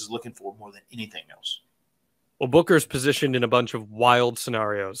what Vince is looking for more than anything else. Well, Booker's positioned in a bunch of wild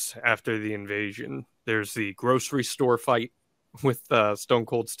scenarios after the invasion. There's the grocery store fight with Stone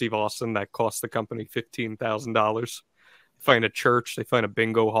Cold Steve Austin that cost the company $15,000. Find a church, they find a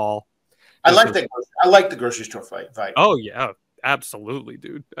bingo hall. I like the grocery store fight. Oh yeah, absolutely,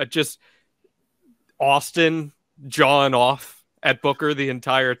 dude. Just Austin jawing off at Booker the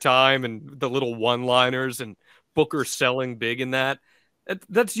entire time, and the little one-liners, and Booker selling big in that.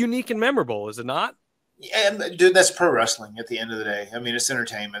 That's unique and memorable, is it not? Yeah, dude, that's pro wrestling. At the end of the day, I mean, it's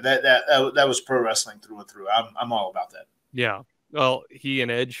entertainment. That was pro wrestling through and through. I'm all about that. Yeah. Well, he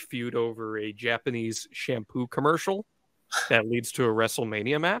and Edge feud over a Japanese shampoo commercial that leads to a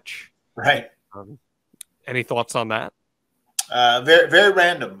WrestleMania match. Right. Any thoughts on that? Very, very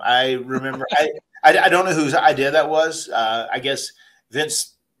random. I remember, I don't know whose idea that was. I guess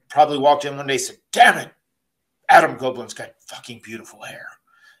Vince probably walked in one day and said, damn it, Adam Copeland's got fucking beautiful hair.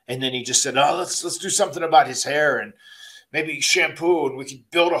 And then he just said, oh, let's do something about his hair. And maybe shampoo, and we could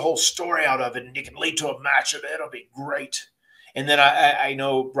build a whole story out of it, and it can lead to a match, and it'll be great. And then I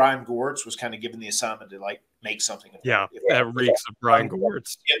know Brian Gewirtz was kind of given the assignment to like make something of yeah, that. that reeks of Brian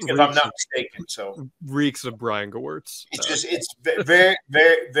Gewirtz. If I'm not mistaken. So reeks of Brian Gewirtz. It's just, it's very,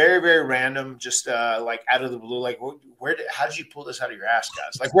 very, very, very random. Just like out of the blue. Like, how did you pull this out of your ass,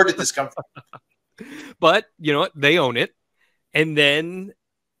 guys? Like, where did this come from? But you know what? They own it. And then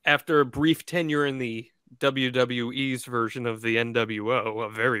after a brief tenure in the WWE's version of the NWO, a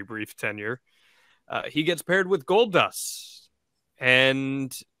very brief tenure, he gets paired with Goldust.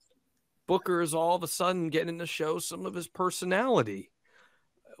 And Booker is all of a sudden getting to show some of his personality.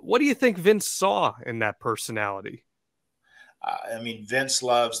 What do you think Vince saw in that personality? I mean, Vince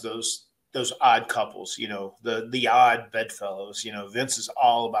loves those odd couples, you know, the odd bedfellows. You know, Vince is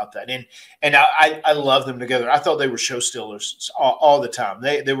all about that, and I love them together. I thought they were show stealers all the time.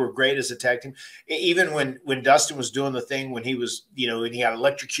 They were great as a tag team. Even when Dustin was doing the thing when he was, you know, and he got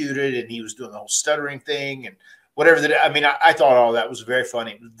electrocuted and he was doing the whole stuttering thing and whatever that. I mean, I thought all that was very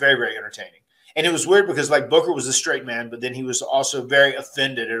funny, very, very entertaining. And it was weird because like Booker was a straight man, but then he was also very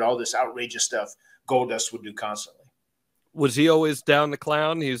offended at all this outrageous stuff Goldust would do constantly. Was he always down the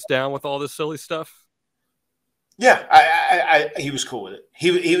clown? He was down with all this silly stuff? Yeah, he was cool with it.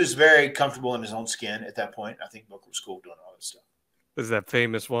 He was very comfortable in his own skin at that point. I think Booker was cool doing all this stuff. There's that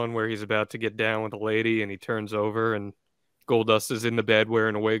famous one where he's about to get down with a lady and he turns over and Goldust is in the bed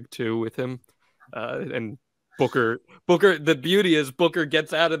wearing a wig too with him. And Booker, the beauty is Booker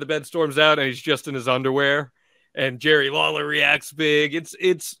gets out of the bed, storms out, and he's just in his underwear. And Jerry Lawler reacts big.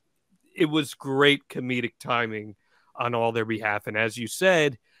 It was great comedic timing on all their behalf. And as you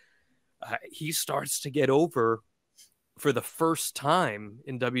said, he starts to get over for the first time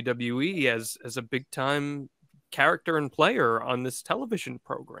in WWE as a big time character and player on this television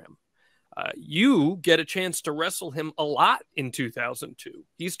program. You get a chance to wrestle him a lot in 2002.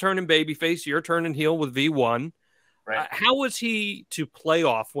 He's turning babyface. You're turning heel with V1. Right. How was he to play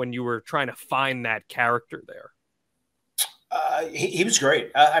off when you were trying to find that character there? He was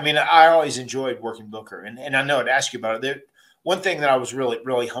great. I mean, I always enjoyed working Booker. And I know I'd ask you about it. One thing that I was really,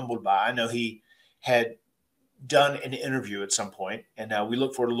 really humbled by, I know he had done an interview at some point, and we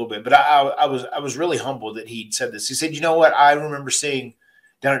look forward a little bit. But I was really humbled that he said this. He said, you know what? I remember seeing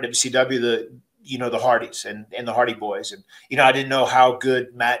down at WCW the Hardys and the Hardy Boys, and I didn't know how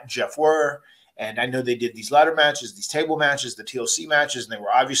good Matt and Jeff were, and I know they did these ladder matches, these table matches, the TLC matches, and they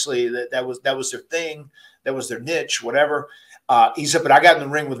were obviously that was their thing, that was their niche, whatever. He said, but I got in the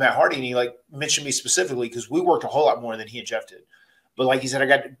ring with Matt Hardy, and he like mentioned me specifically because we worked a whole lot more than he and Jeff did. But like he said, I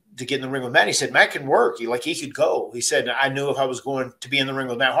got to get in the ring with Matt. He said, Matt can work. He could go. He said, I knew if I was going to be in the ring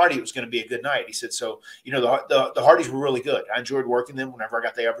with Matt Hardy, it was going to be a good night. He said, so, the Hardys were really good. I enjoyed working them whenever I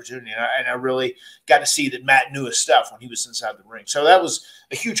got the opportunity. And I really got to see that Matt knew his stuff when he was inside the ring. So that was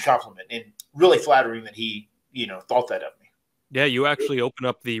a huge compliment and really flattering that he, thought that of me. Yeah, you actually open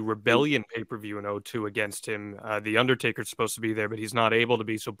up the Rebellion pay-per-view in 2002 against him. The Undertaker's supposed to be there, but he's not able to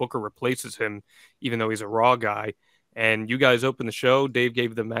be, so Booker replaces him, even though he's a Raw guy. And you guys opened the show. Dave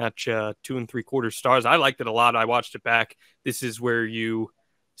gave the match 2 3/4 stars. I liked it a lot. I watched it back. This is where you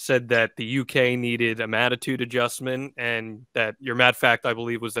said that the UK needed a attitude adjustment, and that your mad fact, I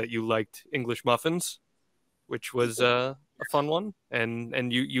believe, was that you liked English muffins, which was a fun one.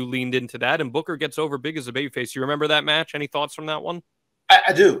 And you leaned into that, and Booker gets over big as a babyface. You remember that match? Any thoughts from that one?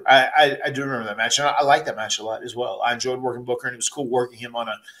 I do. I do remember that match. And I like that match a lot as well. I enjoyed working Booker, and it was cool working him on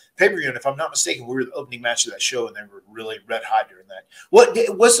a pay-per-view. And if I'm not mistaken, we were the opening match of that show, and they were really red hot during that. What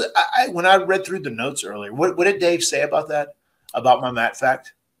was when I read through the notes earlier, what did Dave say about that, about my Matt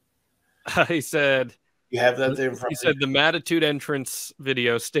fact? He said, you have that there in front he said the Mattitude entrance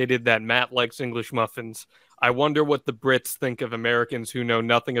video stated that Matt likes English muffins. I wonder what the Brits think of Americans who know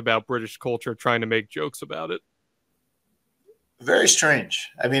nothing about British culture trying to make jokes about it. Very strange.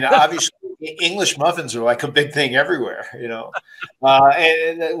 I mean, obviously, English muffins are like a big thing everywhere,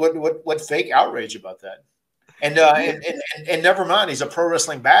 And what fake outrage about that? And never mind, he's a pro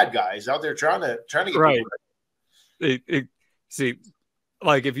wrestling bad guy. He's out there trying to get right. See,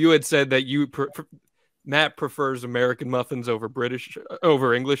 like if you had said that Matt prefers American muffins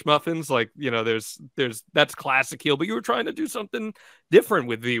over English muffins, like there's that's classic heel. But you were trying to do something different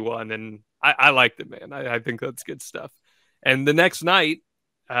with V1, and I liked it, man. I think that's good stuff. And the next night,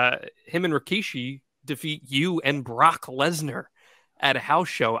 him and Rikishi defeat you and Brock Lesnar at a house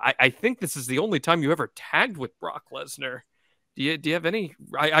show. I think this is the only time you ever tagged with Brock Lesnar. Do you have any?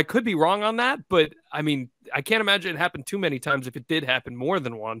 I could be wrong on that, but I mean, I can't imagine it happened too many times if it did happen more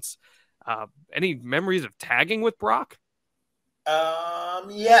than once. Any memories of tagging with Brock?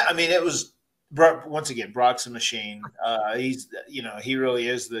 Yeah, I mean, it was once again, Brock's a machine. He's, you know, he really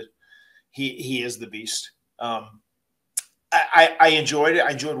is he is the beast. I enjoyed it.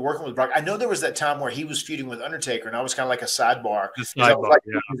 I enjoyed working with Brock. I know there was that time where he was feuding with Undertaker, and I was kind of like a sidebar. I was like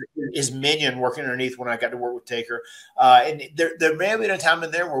his minion working underneath when I got to work with Taker. And there may have been a time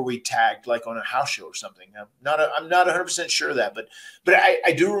in there where we tagged like on a house show or something. I'm not 100% sure of that, but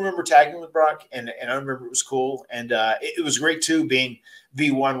I do remember tagging with Brock, and I remember it was cool, and it was great too being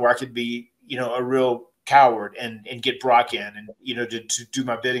V1 where I could be, you know, a real coward and get Brock in and, you know, to do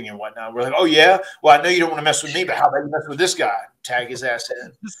my bidding and whatnot. We're like, oh yeah, well, I know you don't want to mess with me, but how about you mess with this guy? Tag his ass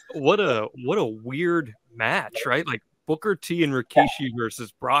in. What a weird match, right? Like Booker T and Rikishi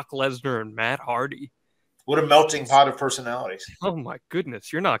versus Brock Lesnar and Matt Hardy. What a melting pot of personalities. Oh my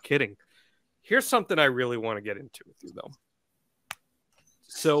goodness, you're not kidding. Here's something I really want to get into with you though.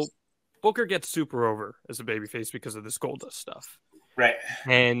 So Booker gets super over as a babyface because of this Goldust stuff. Right.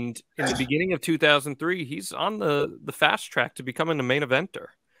 And in the beginning of 2003, he's on the fast track to becoming a main eventer.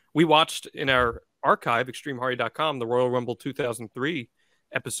 We watched in our archive, extremehardy.com, the Royal Rumble 2003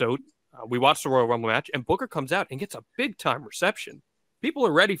 episode. We watched the Royal Rumble match, and Booker comes out and gets a big-time reception. People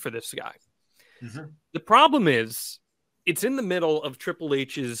are ready for this guy. Mm-hmm. The problem is, it's in the middle of Triple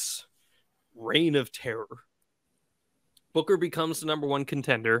H's reign of terror. Booker becomes the #1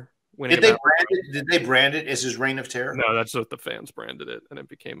 contender. Did they brand it as his reign of terror? No, that's what the fans branded it, and it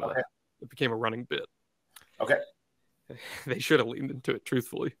became a running bit. Okay, they should have leaned into it,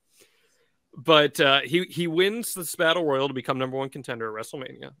 truthfully. But he wins this battle royal to become #1 contender at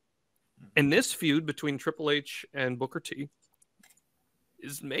WrestleMania, and this feud between Triple H and Booker T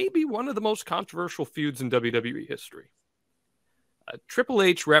is maybe one of the most controversial feuds in WWE history. Triple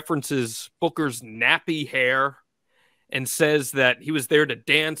H references Booker's nappy hair and says that he was there to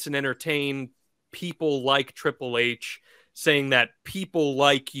dance and entertain people like Triple H, saying that people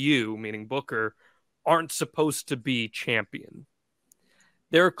like you, meaning Booker, aren't supposed to be champion.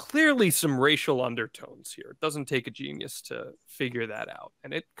 There are clearly some racial undertones here. It doesn't take a genius to figure that out.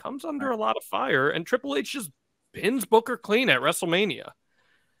 And it comes under a lot of fire, and Triple H just pins Booker clean at WrestleMania.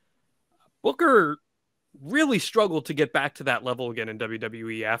 Booker really struggled to get back to that level again in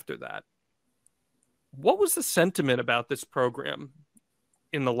WWE after that. What was the sentiment about this program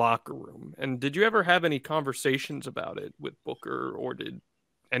in the locker room? And did you ever have any conversations about it with Booker, or did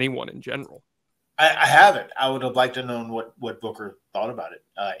anyone in general? I haven't. I would have liked to know what Booker thought about it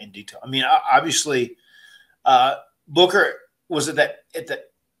in detail. I mean, obviously, Booker was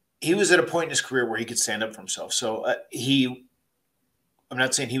he was at a point in his career where he could stand up for himself. So I'm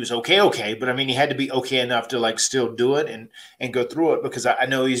not saying he was okay, but I mean, he had to be okay enough to like still do it and go through it, because I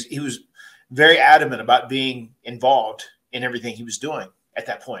know he was very adamant about being involved in everything he was doing at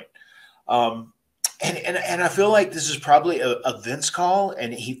that point. And I feel like this is probably a Vince call,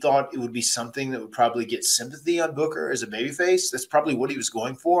 and he thought it would be something that would probably get sympathy on Booker as a babyface. That's probably what he was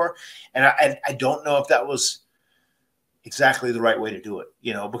going for. And I don't know if that was exactly the right way to do it,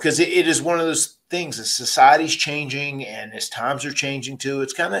 you know, because it is one of those things as society's changing and as times are changing too.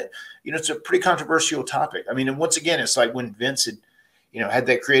 It's kind of, you know, it's a pretty controversial topic. I mean, and once again, it's like when Vince had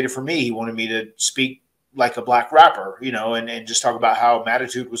that created for me, he wanted me to speak like a black rapper, you know, and just talk about how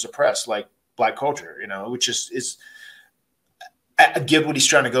Mattitude was oppressed, like black culture, you know, which is I get what he's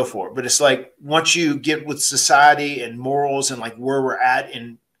trying to go for. But it's like, once you get with society and morals and like where we're at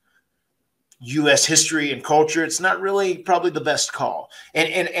in U.S. history and culture, it's not really probably the best call.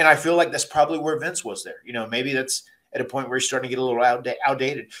 And I feel like that's probably where Vince was there. You know, maybe that's at a point where he's starting to get a little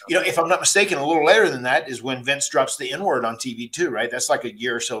outdated. You know, if I'm not mistaken, a little later than that is when Vince drops the N-word on TV too, right? That's like a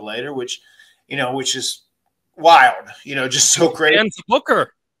year or so later, which is wild, you know, just so crazy. And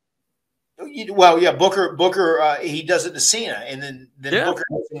Booker. Well, yeah, Booker, he does it to Cena, and then Booker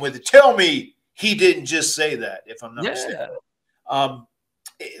hits him with, "Tell me he didn't just say that," if I'm not mistaken.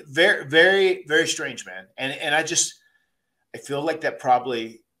 Very, very, very strange, man. And I feel like that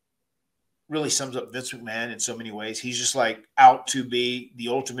probably really sums up Vince McMahon in so many ways. He's just like out to be the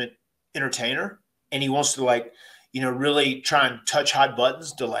ultimate entertainer, and he wants to like, you know, really try and touch hot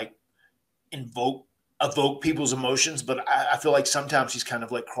buttons to like evoke people's emotions. But I feel like sometimes he's kind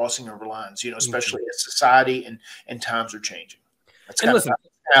of like crossing over lines, you know, especially as society and times are changing. That's kind of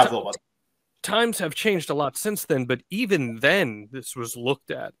how I feel about it. Times have changed a lot since then, but even then, this was looked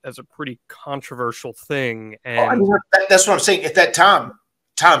at as a pretty controversial thing. And that's what I'm saying. At that time,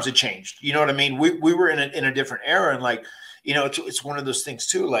 times had changed. You know what I mean? We were in a different era, and like, you know, it's one of those things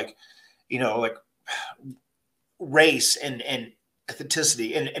too. Like, you know, like race and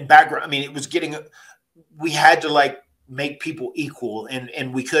ethnicity and background. I mean, it was getting. We had to like make people equal,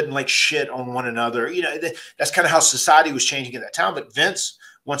 and we couldn't like shit on one another. You know, that's kind of how society was changing at that time. But Vince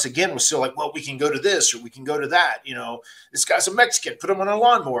once again was still like, well, we can go to this or we can go to that. You know, this guy's a Mexican, put him on a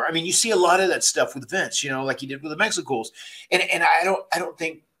lawnmower. I mean, you see a lot of that stuff with Vince, you know, like he did with the Mexicals. And I don't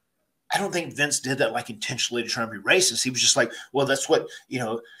think Vince did that like intentionally to try and be racist. He was just like, well, that's what, you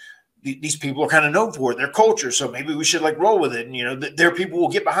know, these people are kind of known for, their culture. So maybe we should like roll with it. And, you know, their people will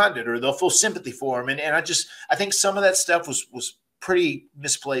get behind it or they'll feel sympathy for him. And I think some of that stuff was pretty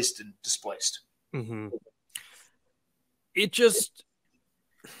misplaced and displaced. Mm-hmm.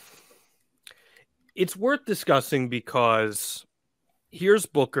 It's worth discussing because here's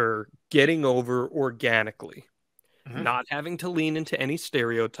Booker getting over organically, not having to lean into any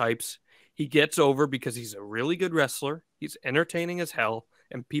stereotypes. He gets over because he's a really good wrestler. He's entertaining as hell,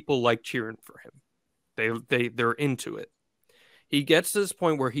 and people like cheering for him. They're into it. He gets to this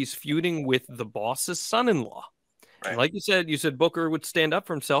point where he's feuding with the boss's son-in-law. Right. Like you said Booker would stand up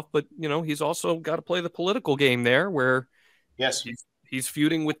for himself, but you know, he's also got to play the political game there where he's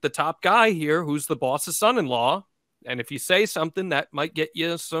feuding with the top guy here, who's the boss's son-in-law. And if you say something, that might get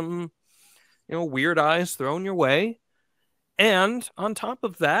you some, you know, weird eyes thrown your way. And on top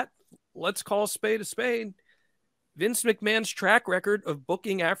of that, let's call a spade. Vince McMahon's track record of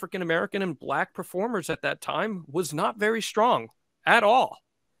booking African-American and Black performers at that time was not very strong at all.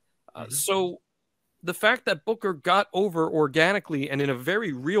 So the fact that Booker got over organically and in a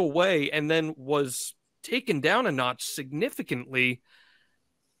very real way and then was taken down a notch significantly,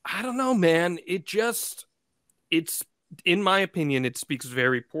 I don't know, man. It's in my opinion, it speaks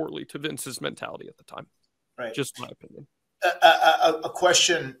very poorly to Vince's mentality at the time. Right. Just my opinion. A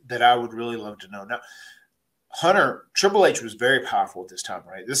question that I would really love to know. Now, Hunter, Triple H was very powerful at this time,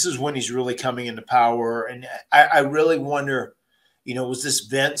 right? This is when he's really coming into power. And I really wonder, you know, was this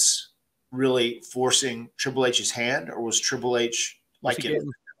Vince really forcing Triple H's hand, or was Triple H like it?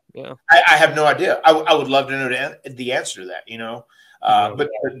 Yeah. I have no idea. I would love to know the answer to that, you know,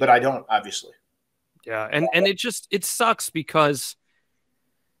 but I don't, obviously. Yeah. And it sucks because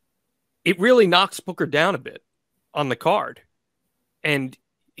it really knocks Booker down a bit on the card. And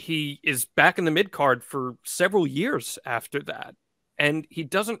he is back in the mid card for several years after that. And he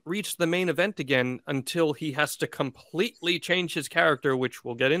doesn't reach the main event again until he has to completely change his character, which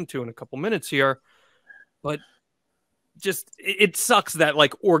we'll get into in a couple minutes here. But just, it sucks that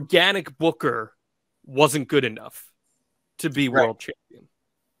like organic Booker wasn't good enough to be world champion.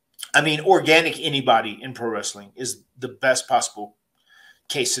 I mean, organic anybody in pro wrestling is the best possible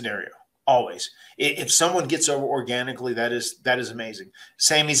case scenario. Always. If someone gets over organically, that is amazing.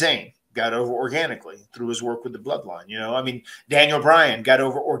 Sami Zayn got over organically through his work with the Bloodline. You know, I mean, Daniel Bryan got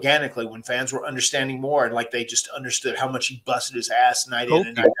over organically when fans were understanding more and like they just understood how much he busted his ass night in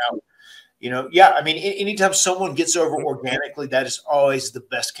and night out. You know, yeah. I mean, anytime someone gets over organically, that is always the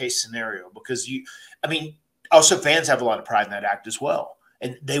best case scenario because also fans have a lot of pride in that act as well,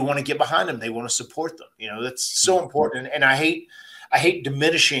 and they want to get behind them. They want to support them. You know, that's so important. And I hate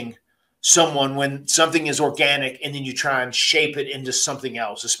diminishing someone when something is organic and then you try and shape it into something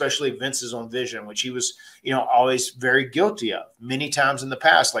else, especially Vince's own vision, which he was, you know, always very guilty of many times in the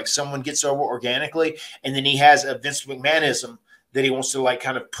past. Like someone gets over organically and then he has a Vince McMahonism that he wants to like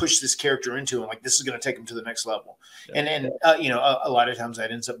kind of push this character into and like, this is going to take him to the next level. Yeah. And you know, a lot of times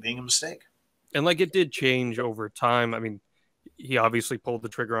that ends up being a mistake. And like, it did change over time. I mean, he obviously pulled the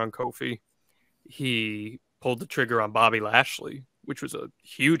trigger on Kofi. He pulled the trigger on Bobby Lashley, which was a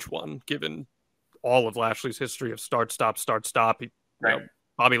huge one, given all of Lashley's history of start, stop. You know,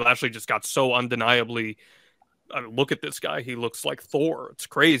 Bobby Lashley just got so undeniably, look at this guy. He looks like Thor. It's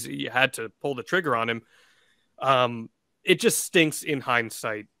crazy. You had to pull the trigger on him. It just stinks in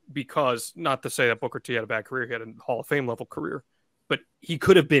hindsight because, not to say that Booker T had a bad career, he had a Hall of Fame level career, but he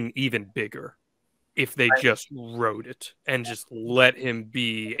could have been even bigger if they just wrote it and just let him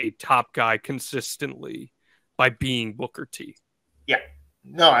be a top guy consistently by being Booker T. Yeah,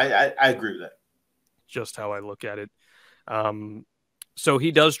 no, I agree with that. Just how I look at it. So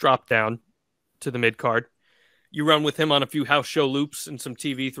he does drop down to the mid card. You run with him on a few house show loops and some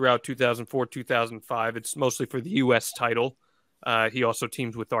TV throughout 2004, 2005. It's mostly for the U.S. title. He also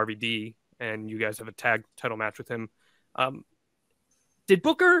teamed with RVD, and you guys have a tag title match with him. Did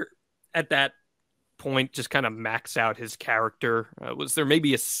Booker at that point just kind of max out his character? Was there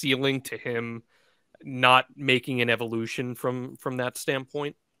maybe a ceiling to him not making an evolution from that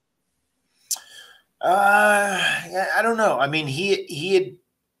standpoint? Yeah, I don't know. I mean, he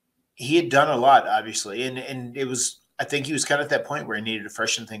had done a lot, obviously, and it was, I think he was kind of at that point where he needed to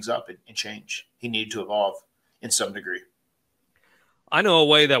freshen things up and change. He needed to evolve in some degree. I know a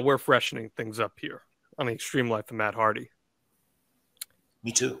way that we're freshening things up here on the Extreme Life of Matt Hardy.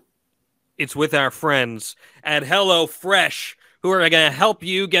 Me too. It's with our friends at HelloFresh. who are going to help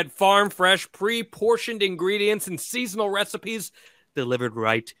you get farm fresh, pre-portioned ingredients and seasonal recipes delivered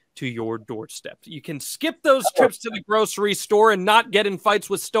right to your doorstep. You can skip those trips to the grocery store and not get in fights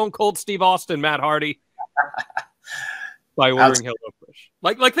with Stone Cold Steve Austin, Matt Hardy, by ordering HelloFresh.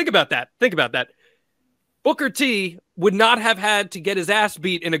 Like, think about that. Think about that. Booker T would not have had to get his ass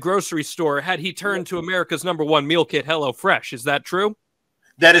beat in a grocery store had he turned to America's #1 meal kit, HelloFresh. Is that true?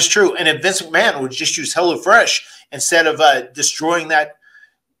 That is true. And if Vince McMahon would just use HelloFresh instead of destroying that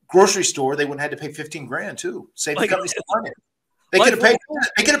grocery store, they wouldn't have to pay $15,000 too. Save the company some money. They could have paid.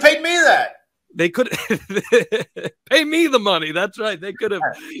 They could have paid me that. They could pay me the money. That's right. They could have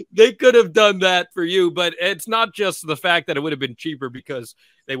done that for you. But it's not just the fact that it would have been cheaper because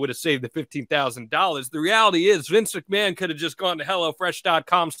they would have saved the $15,000. The reality is Vince McMahon could have just gone to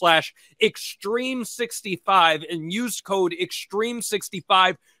HelloFresh.com/Extreme65 and used code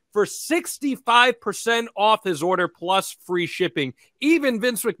Extreme65 for 65% off his order plus free shipping. Even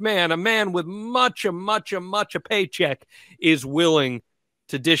Vince McMahon, a man with much a paycheck, is willing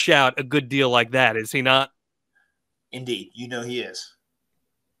to dish out a good deal like that, is he not? Indeed. You know he is.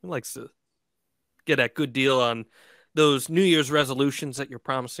 He likes to get that good deal on those New Year's resolutions that you're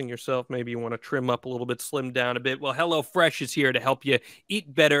promising yourself. Maybe you want to trim up a little bit, slim down a bit. Well, HelloFresh is here to help you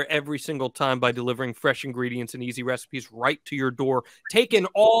eat better every single time by delivering fresh ingredients and easy recipes right to your door, taking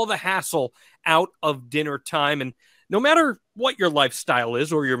all the hassle out of dinner time. And no matter what your lifestyle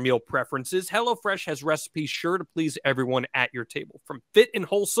is or your meal preferences, HelloFresh has recipes sure to please everyone at your table. From fit and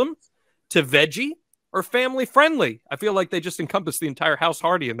wholesome to veggie or family friendly. I feel like they just encompass the entire House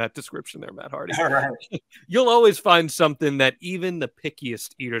Hardy in that description there, Matt Hardy. All right. You'll always find something that even the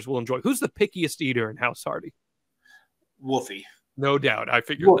pickiest eaters will enjoy. Who's the pickiest eater in House Hardy? Wolfie. No doubt. I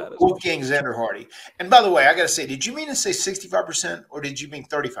figured that. Wolfgang Xander Hardy. And by the way, I got to say, did you mean to say 65% or did you mean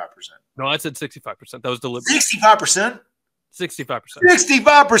 35%? No, I said 65%. That was deliberate. 65%? 65%.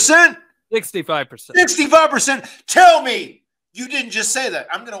 65%? 65%. 65%. Tell me you didn't just say that.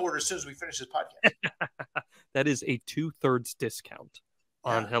 I'm going to order as soon as we finish this podcast. That is a 2/3 discount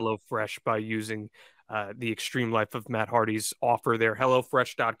on HelloFresh by using the Extreme Life of Matt Hardy's offer there.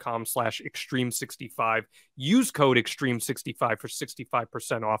 HelloFresh.com/Extreme65. Use code Extreme65 for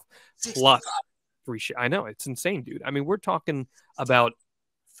 65% off plus free shit. I know, it's insane, dude. I mean, we're talking about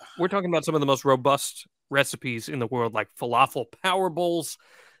some of the most robust recipes in the world, like falafel power bowls,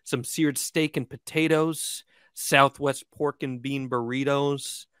 some seared steak and potatoes, Southwest pork and bean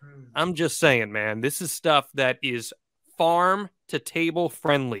burritos. I'm just saying, man, this is stuff that is farm to table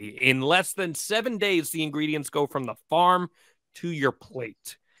friendly. In less than 7 days, the ingredients go from the farm to your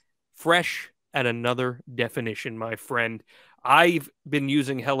plate. Fresh at another definition, my friend. I've been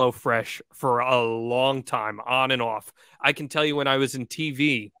using HelloFresh for a long time, on and off. I can tell you when I was in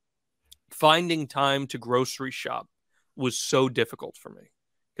TV, finding time to grocery shop was so difficult for me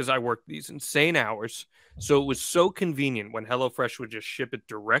because I worked these insane hours. So it was so convenient when HelloFresh would just ship it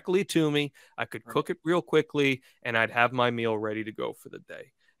directly to me. I could cook it real quickly and I'd have my meal ready to go for the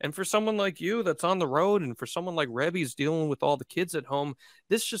day. And for someone like you that's on the road and for someone like Rebby's dealing with all the kids at home,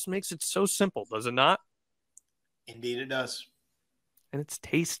 this just makes it so simple, does it not? Indeed it does. And it's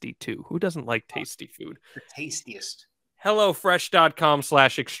tasty too. Who doesn't like tasty food? The tastiest.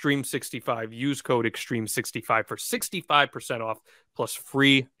 HelloFresh.com/Extreme65. Use code Extreme65 for 65% off plus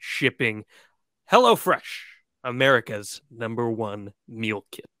free shipping. HelloFresh, America's #1 meal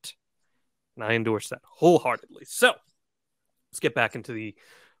kit. And I endorse that wholeheartedly. So let's get back into the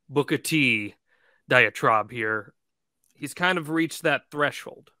Booker T diatribe here. He's kind of reached that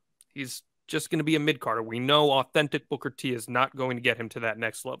threshold. He's just going to be a mid-carder. We know authentic Booker T is not going to get him to that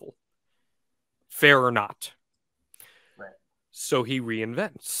next level. Fair or not. Right. So he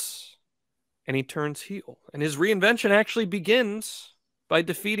reinvents. And he turns heel. And his reinvention actually begins by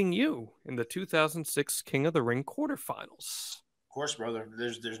defeating you in the 2006 King of the Ring quarterfinals. Of course, brother.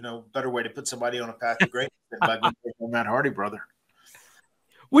 There's no better way to put somebody on a path to greatness than by being Matt Hardy, brother.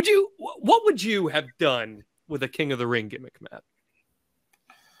 What would you have done with a King of the Ring gimmick, Matt?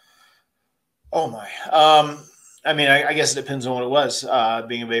 Oh my. I mean, I guess it depends on what it was,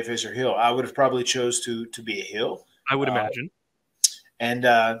 being a bayface or heel. I would have probably chose to be a heel. I would imagine. And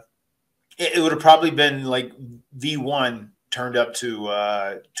it would have probably been like V1 turned up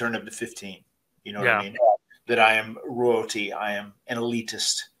to 15. You know what I mean? That I am royalty. I am an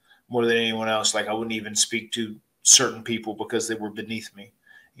elitist more than anyone else. Like I wouldn't even speak to certain people because they were beneath me.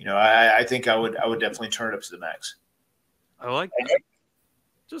 You know, I think I would definitely turn it up to the max. I like that.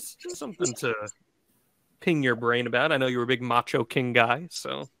 Just something to ping your brain about. I know you're a big Macho King guy,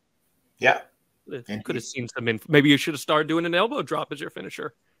 so yeah. Could have seen some maybe you should have started doing an elbow drop as your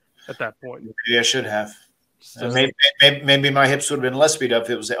finisher at that point. Maybe I should have. So, maybe my hips would have been less beat up if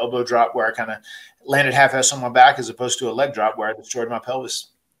it was the elbow drop where I kind of landed half-ass on my back as opposed to a leg drop where I destroyed my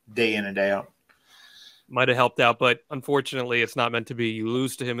pelvis day in and day out. Might have helped out, but unfortunately, it's not meant to be. You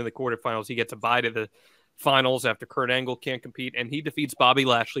lose to him in the quarterfinals. He gets a bye to the finals after Kurt Angle can't compete, and he defeats Bobby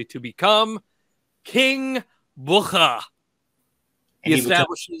Lashley to become King Booker. He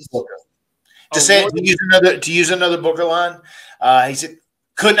establishes to use another Booker line. He said,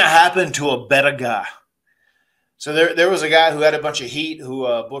 "Couldn't have happened to a better guy." So there was a guy who had a bunch of heat who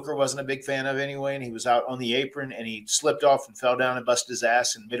Booker wasn't a big fan of anyway, and he was out on the apron, and he slipped off and fell down and busted his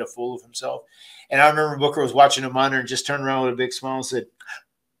ass and made a fool of himself. And I remember Booker was watching him on there and just turned around with a big smile and said,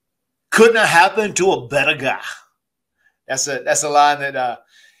 "Couldn't have happened to a better guy." That's a line that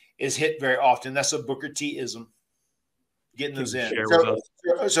is hit very often. That's a Booker T-ism. Getting those in.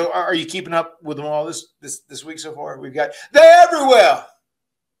 So are you keeping up with them all this week so far? We've got they're everywhere.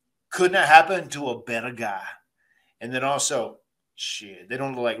 Couldn't have happened to a better guy. And then also, shit, they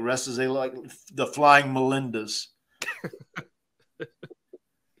don't look like wrestlers. They look like the Flying Melindas.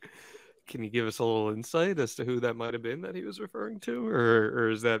 Can you give us a little insight as to who that might have been that he was referring to,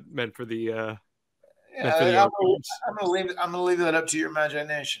 or is that meant for the? I'm gonna leave that up to your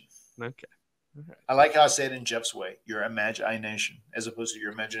imagination. Okay. Right. I like how I say it in Jeff's way. Your imagination, as opposed to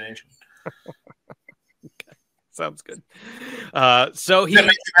your imagination. Okay, sounds good. So he. Does it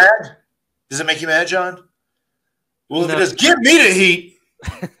make you mad? Does it make you mad, John? Well, if it does, give me the heat.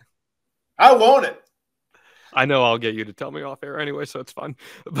 I want it. I know I'll get you to tell me off air anyway, so it's fun.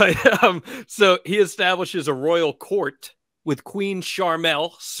 But so he establishes a royal court with Queen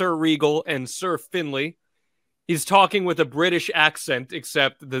Charmel, Sir Regal, and Sir Finlay. He's talking with a British accent,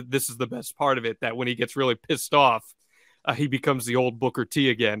 except this is the best part of it, that when he gets really pissed off, he becomes the old Booker T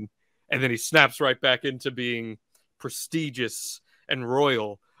again, and then he snaps right back into being prestigious and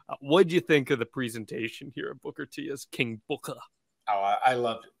royal. What did you think of the presentation here of Booker T as King Booker? Oh, I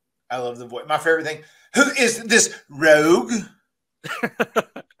loved it. I love the voice. My favorite thing, who is this rogue?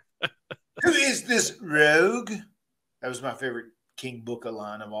 Who is this rogue? That was my favorite King Booker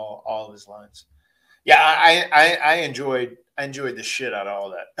line of all of his lines. Yeah, I enjoyed the shit out of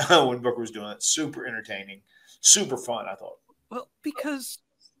all that when Booker was doing it. Super entertaining, super fun, I thought. Well, because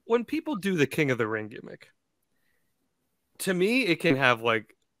when people do the King of the Ring gimmick, to me, it can have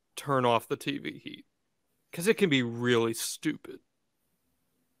like turn off the TV heat because it can be really stupid.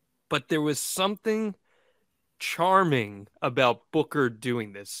 But there was something charming about Booker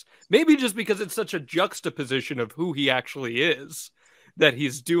doing this. Maybe just because it's such a juxtaposition of who he actually is, that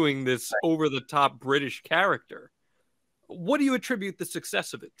he's doing this over-the-top British character. What do you attribute the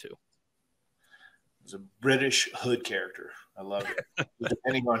success of it to? It's a British hood character. I love it,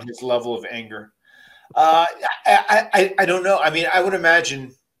 depending on his level of anger. I don't know. I mean, I would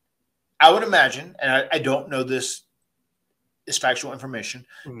imagine, and I don't know this is factual information.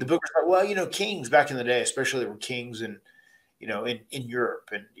 Mm-hmm. The Booker's like, well, you know, kings back in the day, especially there were kings in Europe,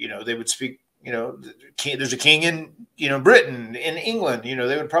 and they would speak. There's a king in Britain, in England. They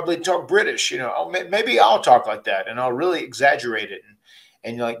would probably talk British. Maybe I'll talk like that, and I'll really exaggerate it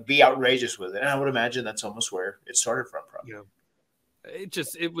and like be outrageous with it. And I would imagine that's almost where it started from. Probably.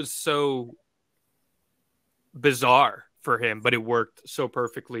 It was so bizarre for him, but it worked so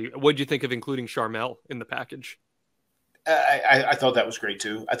perfectly. What did you think of including Charmel in the package? I thought that was great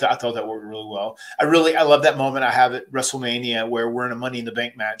too. I thought that worked really well. I love that moment I have at WrestleMania where we're in a Money in the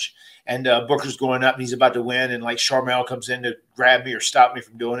Bank match and Booker's going up and he's about to win and like Charmel comes in to grab me or stop me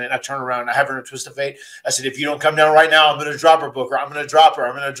from doing it. And I turn around and I have her in a twist of fate. I said, if you don't come down right now, I'm going to drop her, Booker. I'm going to drop her.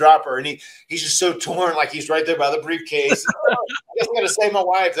 I'm going to drop her. And he's just so torn, like he's right there by the briefcase. I guess I'm going to save my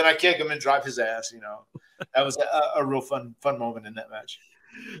wife. Then I kick him and drop his ass. That was a real fun moment in that match.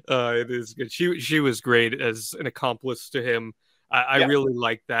 It is good. She was great as an accomplice to him. I really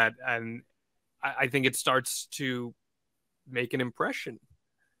like that, and I think it starts to make an impression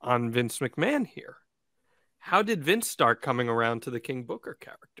on Vince McMahon here. How did Vince start coming around to the King Booker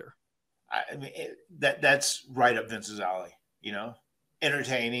character? I mean, that's right up Vince's alley.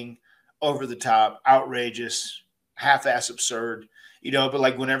 Entertaining, over the top, outrageous, half-ass absurd. But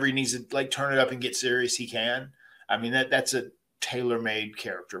like whenever he needs to like turn it up and get serious, he can. I mean that's a tailor-made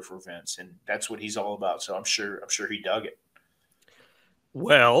character for Vince, and that's what he's all about. So I'm sure he dug it.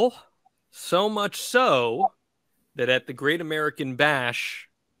 Well, so much so that at the Great American Bash,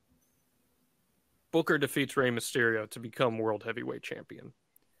 Booker defeats Rey Mysterio to become World Heavyweight Champion.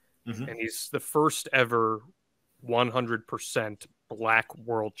 Mm-hmm. And he's the first ever 100% Black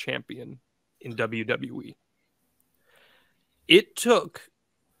World Champion in WWE. It took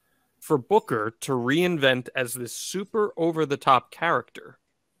for Booker to reinvent as this super over-the-top character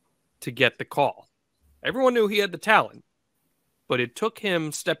to get the call. Everyone knew he had the talent, but it took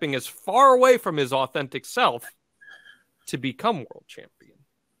him stepping as far away from his authentic self to become world champion.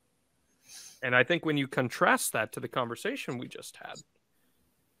 And I think when you contrast that to the conversation we just had,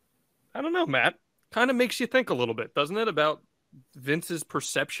 I don't know, Matt, kind of makes you think a little bit, doesn't it, about Vince's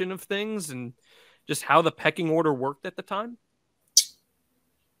perception of things and just how the pecking order worked at the time?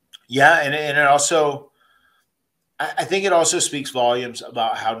 Yeah, and it also, I think it also speaks volumes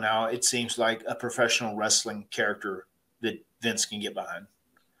about how now it seems like a professional wrestling character that Vince can get behind.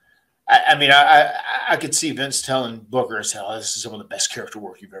 I mean, I could see Vince telling Booker, "This is some of the best character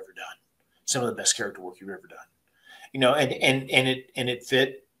work you've ever done. Some of the best character work you've ever done." You know, and it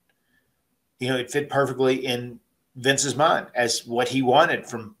fit. You know, it fit perfectly in Vince's mind as what he wanted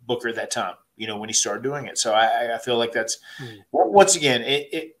from Booker at that time. You know, when he started doing it. So I feel like that's once again,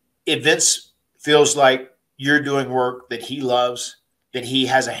 if Vince feels like you're doing work that he loves, that he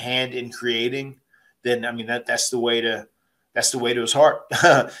has a hand in creating, then I mean that's the way to his heart.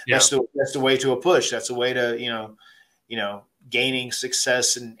 That's the way to a push. That's the way to, you know, gaining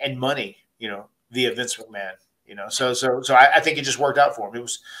success and money, you know, via Vince McMahon, you know. So I think it just worked out for him. It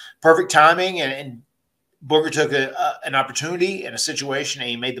was perfect timing, and Booker took an opportunity and a situation, and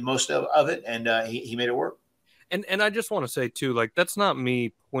he made the most of it, and he made it work. And I just want to say too, like, that's not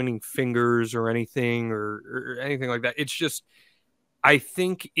me pointing fingers or anything or anything like that. It's just, I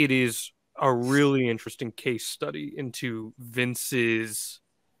think it is a really interesting case study into Vince's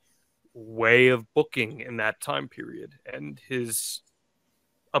way of booking in that time period and his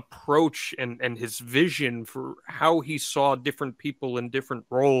approach and his vision for how he saw different people in different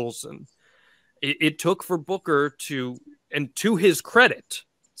roles. And it took for Booker to, and to his credit,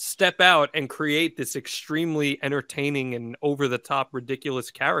 step out and create this extremely entertaining and over-the-top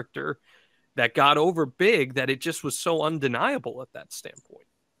ridiculous character that got over big, that it just was so undeniable at that standpoint.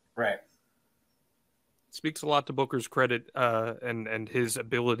 Right. Speaks a lot to Booker's credit and his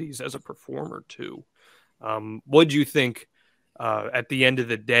abilities as a performer too. What do you think at the end of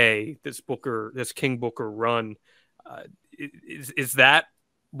the day, this King Booker run, is that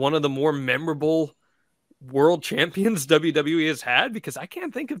one of the more memorable world champions WWE has had? Because I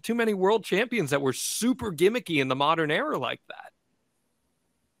can't think of too many world champions that were super gimmicky in the modern era like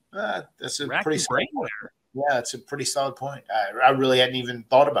that. That's a pretty solid point. Yeah, it's a pretty solid point. I really hadn't even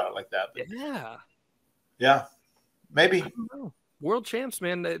thought about it like that. But yeah, maybe. I don't know. World champs,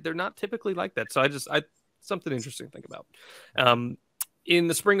 man, they're not typically like that. So something interesting to think about. In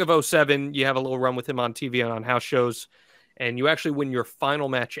the spring of 2007, you have a little run with him on TV and on house shows, and you actually win your final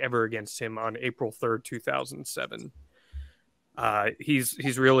match ever against him on April 3rd, 2007.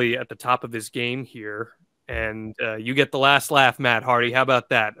 He's really at the top of his game here, and you get the last laugh, Matt Hardy. How about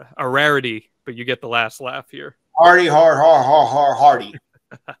that? A rarity, but you get the last laugh here. Hardy.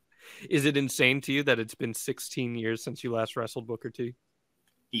 Is it insane to you that it's been 16 years since you last wrestled Booker T?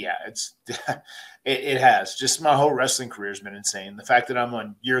 Yeah, it has. Just my whole wrestling career has been insane. The fact that I'm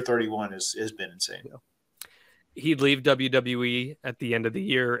on year 31 has been insane. Yeah. He'd leave WWE at the end of the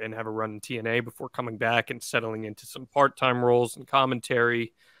year and have a run in TNA before coming back and settling into some part-time roles and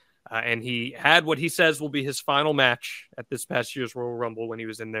commentary. And he had what he says will be his final match at this past year's Royal Rumble when he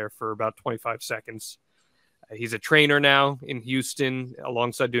was in there for about 25 seconds. He's a trainer now in Houston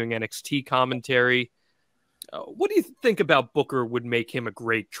alongside doing NXT commentary. What do you think about Booker would make him a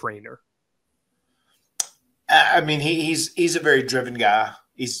great trainer? I mean, he's a very driven guy.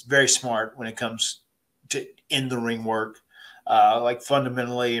 He's very smart when it comes to in-the-ring work, like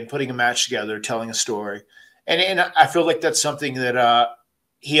fundamentally, and putting a match together, telling a story. And I feel like that's something that I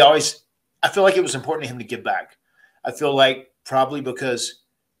feel like it was important to him to give back. I feel like probably because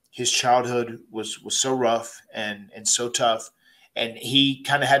his childhood was so rough and so tough, and he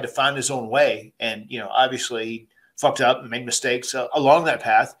kind of had to find his own way. And, you know, obviously he fucked up and made mistakes along that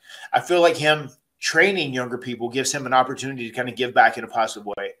path. I feel like him training younger people gives him an opportunity to kind of give back in a positive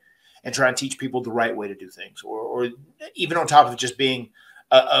way and try and teach people the right way to do things, or even on top of just being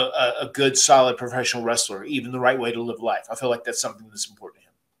a good, solid professional wrestler, even the right way to live life. I feel like that's something that's important to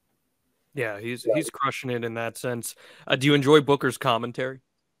him. Yeah, he's crushing it in that sense. Do you enjoy Booker's commentary?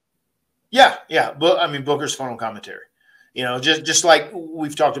 Yeah. But I mean, Booker's fun on commentary. You know, just like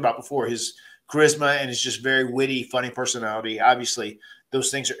we've talked about before, his charisma and his just very witty, funny personality. Obviously,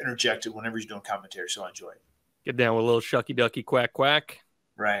 those things are interjected whenever he's doing commentary, so I enjoy it. Get down with a little shucky ducky quack quack.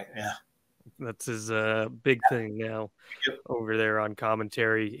 Right, yeah. That's his big thing now over there on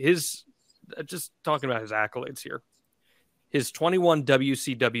commentary. Just talking about his accolades here. His 21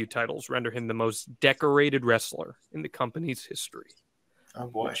 WCW titles render him the most decorated wrestler in the company's history. Oh,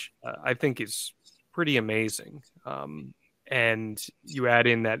 boy. Which I think is pretty amazing. And you add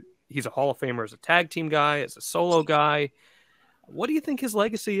in that he's a Hall of Famer as a tag team guy, as a solo guy. What do you think his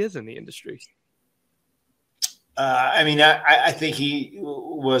legacy is in the industry? I mean, I think he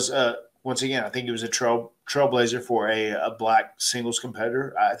was, once again, I think he was a trailblazer for a black singles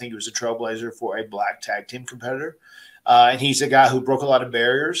competitor. I think he was a trailblazer for a black tag team competitor. And he's a guy who broke a lot of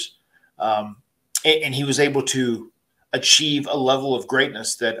barriers. And he was able to achieve a level of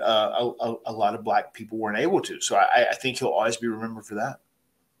greatness that a lot of black people weren't able to. So I think he'll always be remembered for that.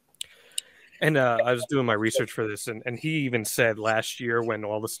 And I was doing my research for this, and he even said last year when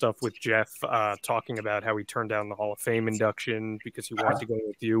all the stuff with Jeff talking about how he turned down the Hall of Fame induction because he wanted to go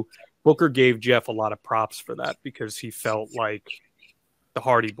with you, Booker gave Jeff a lot of props for that because he felt like the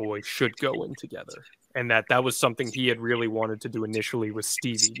Hardy Boys should go in together. And that was something he had really wanted to do initially with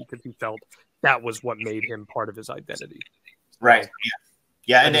Stevie because he felt that was what made him part of his identity. Right.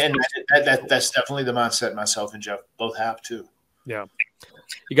 Yeah. And that's definitely the mindset myself and Jeff both have too. Yeah.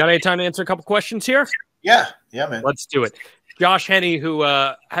 You got any time to answer a couple questions here? Yeah, man. Let's do it. Josh Henney, who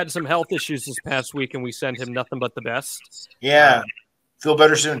had some health issues this past week, and we sent him nothing but the best. Yeah. Feel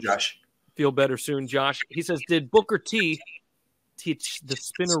better soon, Josh. Feel better soon, Josh. He says, did Booker T teach the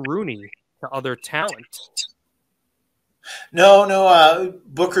Spinneroonie to other talent? No,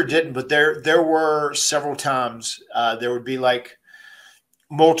 Booker didn't, but there were several times there would be like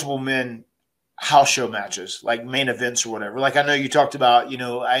multiple men house show matches, like main events or whatever. Like I know you talked about,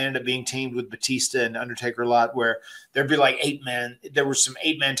 I ended up being teamed with Batista and Undertaker a lot where there'd be like 8 men. There were some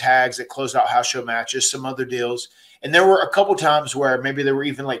 8-man tags that closed out house show matches, some other deals. And there were a couple times where maybe there were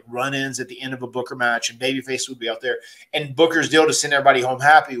even like run-ins at the end of a Booker match and Babyface would be out there. And Booker's deal to send everybody home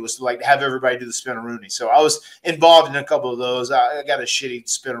happy was to like have everybody do the Spinneroonie. So I was involved in a couple of those. I got a shitty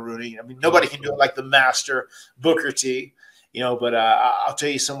Spinneroonie. I mean, nobody can do it like the master Booker T. But I'll tell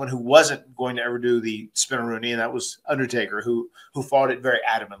you someone who wasn't going to ever do the Spinneroonie, and that was Undertaker, who fought it very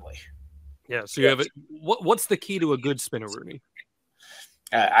adamantly. Yeah. So you have it. What's the key to a good Spinneroonie?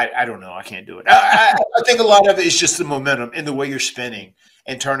 I don't know. I can't do it. I think a lot of it is just the momentum and the way you're spinning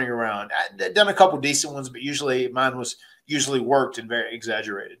and turning around. I've done a couple decent ones, but usually mine was worked and very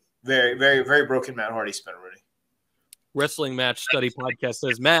exaggerated. Very, very, very broken Matt Hardy Spinneroonie. Wrestling Match Study Podcast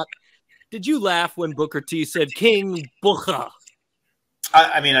says, Matt, did you laugh when Booker T said King Booker?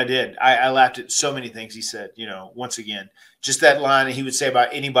 I mean, I did. I laughed at so many things he said, once again. Just that line he would say about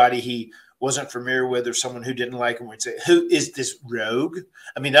anybody he wasn't familiar with or someone who didn't like him. We'd say, who is this rogue?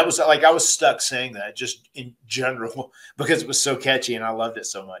 I mean, that was like I was stuck saying that just in general because it was so catchy and I loved it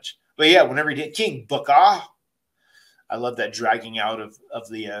so much. But, yeah, whenever he did King Booker, I love that dragging out of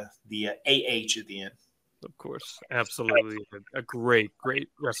the AH at the end. Of course, absolutely. A great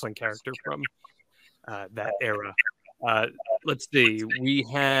wrestling character from that era. Let's see. We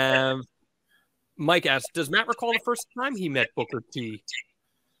have Mike asked, does Matt recall the first time he met Booker T?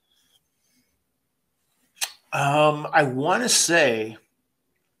 I want to say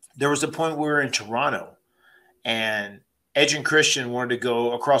there was a point we were in Toronto and Edge and Christian wanted to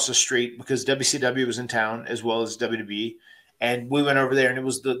go across the street because WCW was in town as well as WWE. And we went over there and it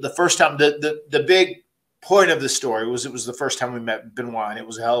was the first time the big point of the story was it was the first time we met Benoit, and it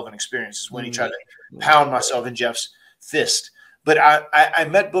was a hell of an experience. Is when he tried to pound myself in Jeff's fist. But I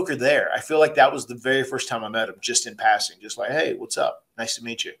met Booker there. I feel like that was the very first time I met him, just in passing, just like, hey, what's up? Nice to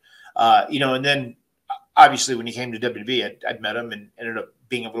meet you. And then obviously when he came to WWE, I'd met him and ended up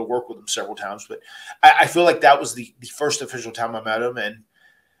being able to work with him several times. But I feel like that was the first official time I met him, and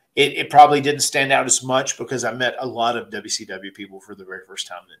it probably didn't stand out as much because I met a lot of WCW people for the very first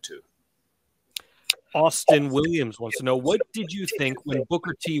time then too. Austin Williams wants to know, what did you think when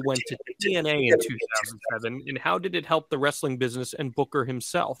Booker T went to TNA in 2007, and how did it help the wrestling business and Booker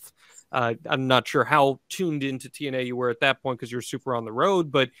himself? I'm not sure how tuned into TNA you were at that point because you were super on the road,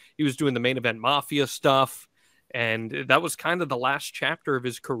 but he was doing the Main Event Mafia stuff, and that was kind of the last chapter of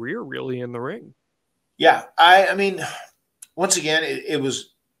his career really in the ring. Yeah, I mean, once again, it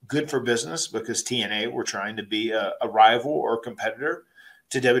was good for business because TNA were trying to be a rival or a competitor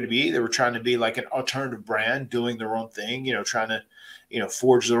to WWE. They were trying to be like an alternative brand, doing their own thing, trying to,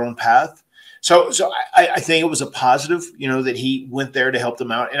 forge their own path. So I think it was a positive, that he went there to help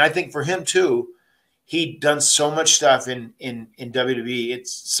them out. And I think for him too, he'd done so much stuff in WWE.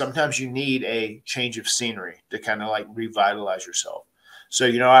 It's sometimes you need a change of scenery to kind of like revitalize yourself. So,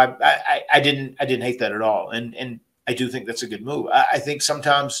 I didn't hate that at all. And I do think that's a good move. I think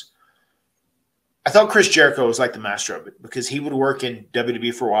sometimes I thought Chris Jericho was like the master of it because he would work in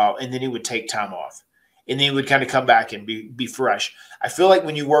WWE for a while and then he would take time off and then he would kind of come back and be fresh. I feel like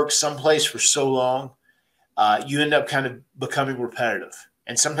when you work someplace for so long, you end up kind of becoming repetitive.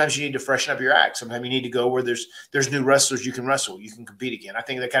 And sometimes you need to freshen up your act. Sometimes you need to go where there's new wrestlers you can wrestle, you can compete again. I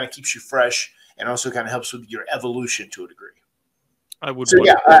think that kind of keeps you fresh and also kind of helps with your evolution to a degree. I would. So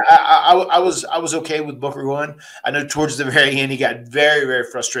yeah, I was okay with Booker going. I know towards the very end he got very, very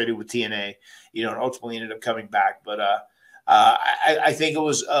frustrated with TNA, and ultimately ended up coming back. But I think it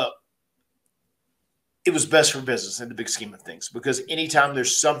was best for business in the big scheme of things, because anytime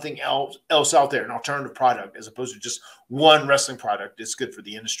there's something else out there, an alternative product as opposed to just one wrestling product, it's good for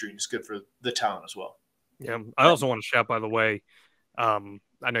the industry and it's good for the talent as well. Yeah, I also want to shout, by the way,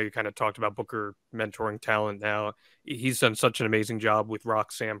 I know you kind of talked about Booker mentoring talent now. He's done such an amazing job with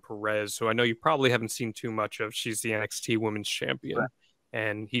Roxanne Perez, who I know you probably haven't seen too much of. She's the NXT Women's Champion, right.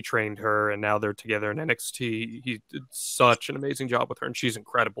 And he trained her, and now they're together in NXT. He did such an amazing job with her, and she's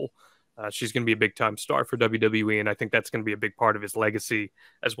incredible. She's going to be a big-time star for WWE, and I think that's going to be a big part of his legacy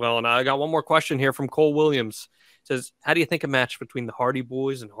as well. And I got one more question here from Cole Williams. It says, how do you think a match between the Hardy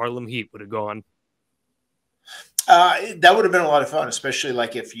Boys and Harlem Heat would have gone? That would have been a lot of fun, especially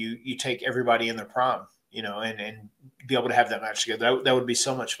like if you take everybody in their prime, and be able to have that match together. That would be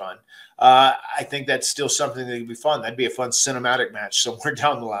so much fun. I think that's still something that would be fun. That'd be a fun cinematic match somewhere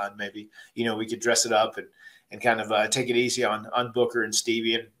down the line. Maybe, we could dress it up and kind of take it easy on Booker and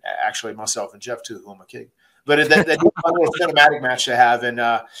Stevie, and actually myself and Jeff too, who am I kidding? But that'd be a fun little cinematic match to have, and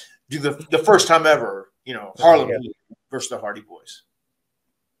do the first time ever, Harlem Heat versus the Hardy Boys.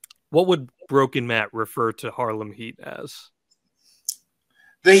 What would Broken Matt refer to Harlem Heat as?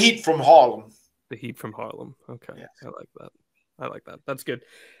 The Heat from Harlem. The Heat from Harlem. Okay. Yeah. I like that. That's good.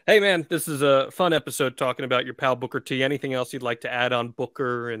 Hey, man, this is a fun episode talking about your pal Booker T. Anything else you'd like to add on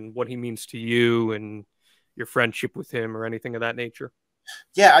Booker and what he means to you and your friendship with him or anything of that nature?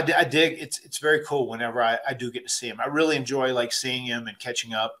 Yeah, I dig. It's very cool whenever I do get to see him. I really enjoy seeing him and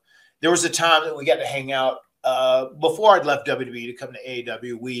catching up. There was a time that we got to hang out before I'd left WWE to come to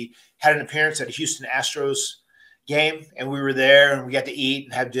AEW. We had an appearance at a Houston Astros game, and we were there and we got to eat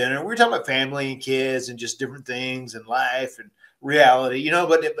and have dinner. We were talking about family and kids and just different things and life and reality,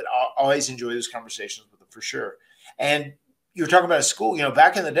 but I always enjoy those conversations with him for sure. And you were talking about a school,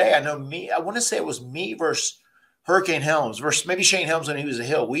 back in the day, I want to say it was me versus Hurricane Helms versus maybe Shane Helms when he was a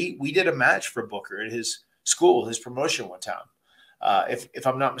heel. We did a match for Booker at his school, his promotion one time. If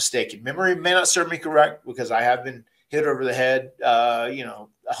I'm not mistaken. Memory may not serve me correct because I have been hit over the head,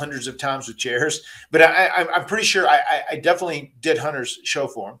 hundreds of times with chairs. But I'm pretty sure I definitely did Hunter's show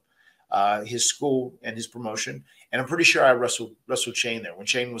for him, his school and his promotion. And I'm pretty sure I wrestled Shane there when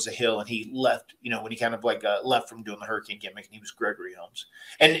Shane was a heel and he left, when he kind of left from doing the Hurricane gimmick, and he was Gregory Helms.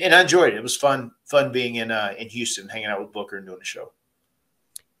 And I enjoyed it. It was fun being in Houston, hanging out with Booker and doing the show.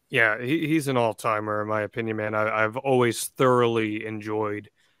 Yeah, he's an all-timer, in my opinion, man. I've always thoroughly enjoyed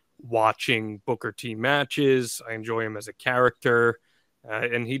watching Booker T matches. I enjoy him as a character,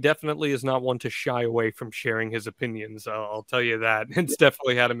 and he definitely is not one to shy away from sharing his opinions. I'll tell you that. It's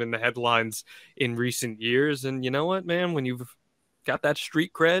definitely had him in the headlines in recent years, and you know what, man? When you've got that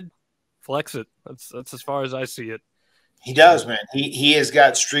street cred, flex it. That's as far as I see it. He does, man. He has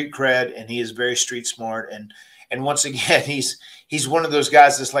got street cred, and he is very street smart, and once again, he's one of those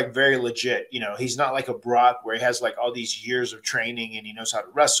guys that's very legit. He's not like a Brock where he has all these years of training and he knows how to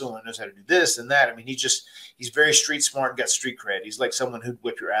wrestle and knows how to do this and that. I mean, he's very street smart and got street cred. He's like someone who'd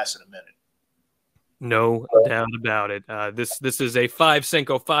whip your ass in a minute. No doubt about it. This is a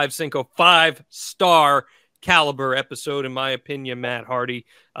 5-star caliber episode, in my opinion, Matt Hardy,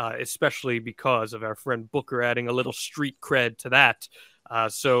 especially because of our friend Booker adding a little street cred to that.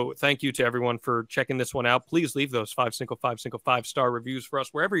 So thank you to everyone for checking this one out. Please leave those 5-star reviews for us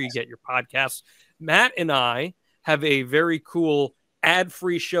wherever you get your podcasts. Matt and I have a very cool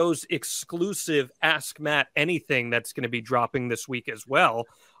ad-free shows exclusive Ask Matt Anything that's going to be dropping this week as well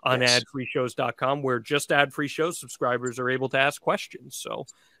on adfreeshows.com, where just ad-free shows subscribers are able to ask questions. So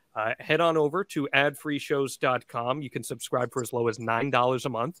head on over to adfreeshows.com. You can subscribe for as low as $9 a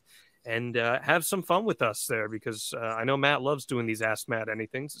month. And have some fun with us there, because I know Matt loves doing these Ask Matt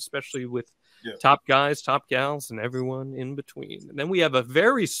Anythings, especially with top guys, top gals, and everyone in between. And then we have a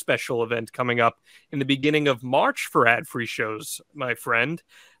very special event coming up in the beginning of March for ad-free shows, my friend.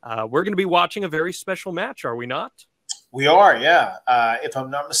 We're going to be watching a very special match, are we not? We are, yeah. If I'm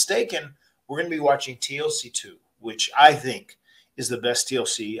not mistaken, we're going to be watching TLC 2, which I think is the best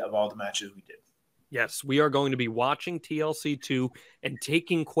TLC of all the matches we did. Yes, we are going to be watching TLC 2 and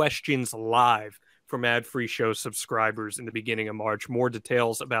taking questions live from ad-free show subscribers in the beginning of March. More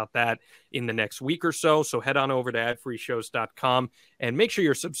details about that in the next week or so. So head on over to adfreeshows.com and make sure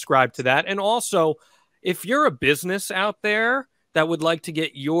you're subscribed to that. And also, if you're a business out there that would like to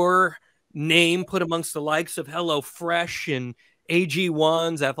get your name put amongst the likes of HelloFresh and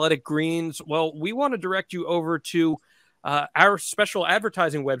AG1s, athletic greens, well, we want to direct you over to our special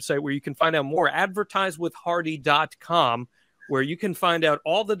advertising website where you can find out more, advertisewithhardy.com, where you can find out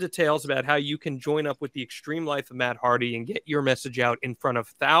all the details about how you can join up with the Extreme Life of Matt Hardy and get your message out in front of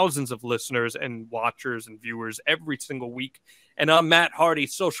thousands of listeners and watchers and viewers every single week. And on Matt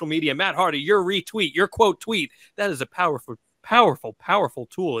Hardy's social media, Matt Hardy, your retweet, your quote tweet, that is a powerful, powerful, powerful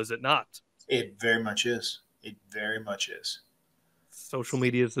tool, is it not? It very much is. It very much is. Social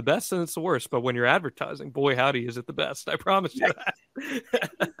media is the best and it's the worst, but when you're advertising, boy, howdy, is it the best. I promise you that.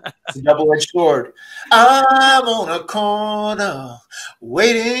 It's a double-edged sword. I'm on a corner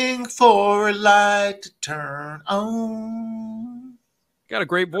waiting for a light to turn on. Got a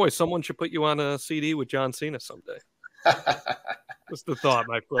great voice. Someone should put you on a CD with John Cena someday. Just the thought,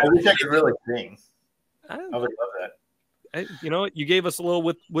 my friend. I wish I could really sing. I would love that. You know what? You gave us a little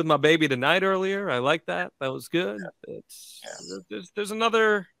with my baby tonight earlier. I like that. That was good. There's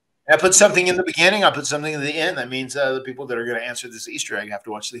another. I put something in the beginning. I put something in the end. That means the people that are going to answer this Easter egg have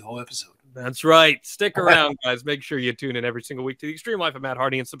to watch the whole episode. That's right. Stick around, guys. Make sure you tune in every single week to the Extreme Life of Matt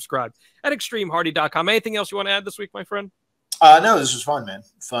Hardy and subscribe at extremehardy.com. Anything else you want to add this week, my friend? No, this was fun, man.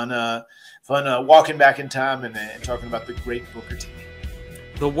 Fun walking back in time and talking about the great Booker T.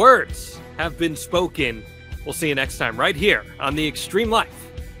 The words have been spoken. We'll see you next time right here on the Extreme Life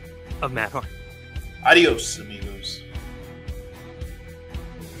of Matt Hardy. Adios, amigos.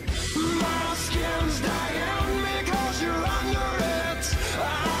 My skin's dying because you're under it.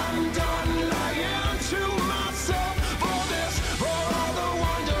 I'm done lying to myself for this, for all the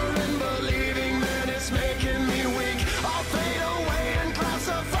wonder in believing that it's making me weak. I'll fade away and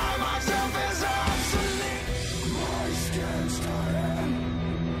classify myself as obsolete. My skin's dying.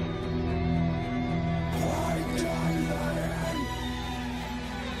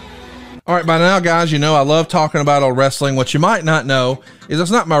 All right, by now, guys, you know I love talking about old wrestling. What you might not know is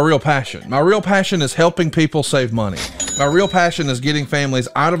it's not my real passion. My real passion is helping people save money. My real passion is getting families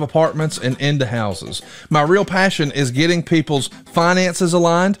out of apartments and into houses. My real passion is getting people's finances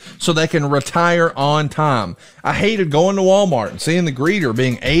aligned so they can retire on time. I hated going to Walmart and seeing the greeter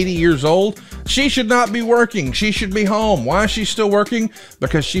being 80 years old. She should not be working. She should be home. Why is she still working?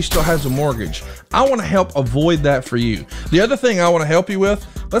 Because she still has a mortgage. I want to help avoid that for you. The other thing I want to help you with,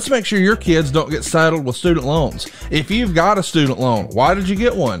 let's make sure your kids don't get saddled with student loans. If you've got a student loan, why did you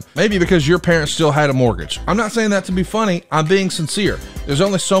get one? Maybe because your parents still had a mortgage. I'm not saying that to be funny. I'm being sincere. There's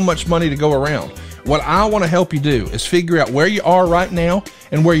only so much money to go around. What I want to help you do is figure out where you are right now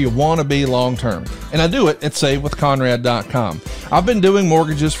and where you want to be long term. And I do it at SaveWithConrad.com. I've been doing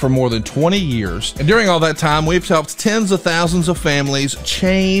mortgages for more than 20 years. And during all that time, we've helped tens of thousands of families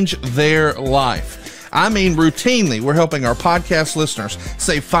change their life. I mean, routinely, we're helping our podcast listeners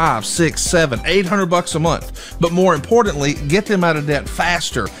save $500, $600, $700, $800 a month. But more importantly, get them out of debt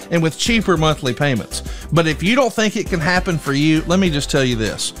faster and with cheaper monthly payments. But if you don't think it can happen for you, let me just tell you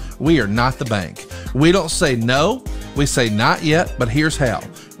this. We are not the bank. We don't say no. We say not yet, but here's how.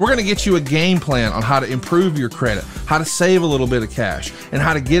 We're going to get you a game plan on how to improve your credit, how to save a little bit of cash, and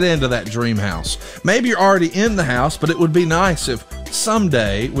how to get into that dream house. Maybe you're already in the house, but it would be nice if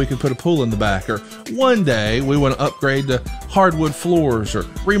someday we could put a pool in the back, or one day we want to upgrade to hardwood floors, or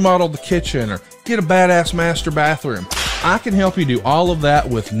remodel the kitchen, or get a badass master bathroom. I can help you do all of that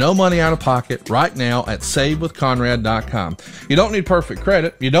with no money out of pocket right now at SaveWithConrad.com. You don't need perfect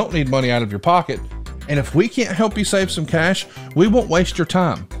credit. You don't need money out of your pocket. And if we can't help you save some cash, we won't waste your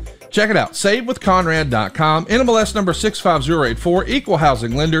time. Check it out, SaveWithConrad.com, NMLS number 65084, equal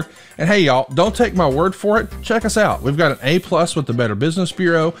housing lender. And hey, y'all, don't take my word for it. Check us out. We've got an A+ with the Better Business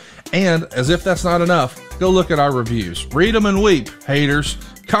Bureau. And as if that's not enough, go look at our reviews. Read them and weep, haters.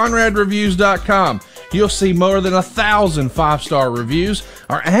 ConradReviews.com. You'll see more than 1,000 5-star reviews.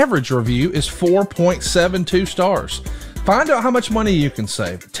 Our average review is 4.72 stars. Find out how much money you can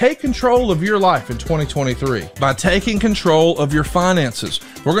save. Take control of your life in 2023 by taking control of your finances.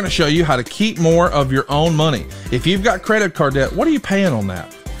 We're going to show you how to keep more of your own money. If you've got credit card debt, what are you paying on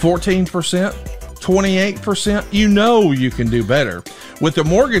that? 14%? 28%? You know you can do better. With the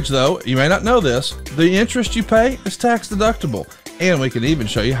mortgage, though, you may not know this, the interest you pay is tax deductible. And we can even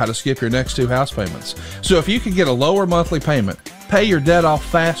show you how to skip your next 2 house payments. So if you can get a lower monthly payment, pay your debt off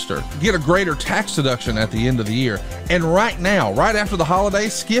faster, get a greater tax deduction at the end of the year, and right now, right after the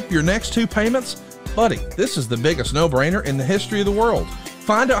holidays, skip your next 2 payments, buddy, this is the biggest no-brainer in the history of the world.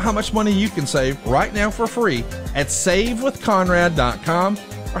 Find out how much money you can save right now for free at SaveWithConrad.com,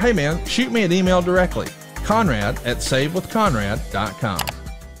 or hey man, shoot me an email directly, Conrad@SaveWithConrad.com.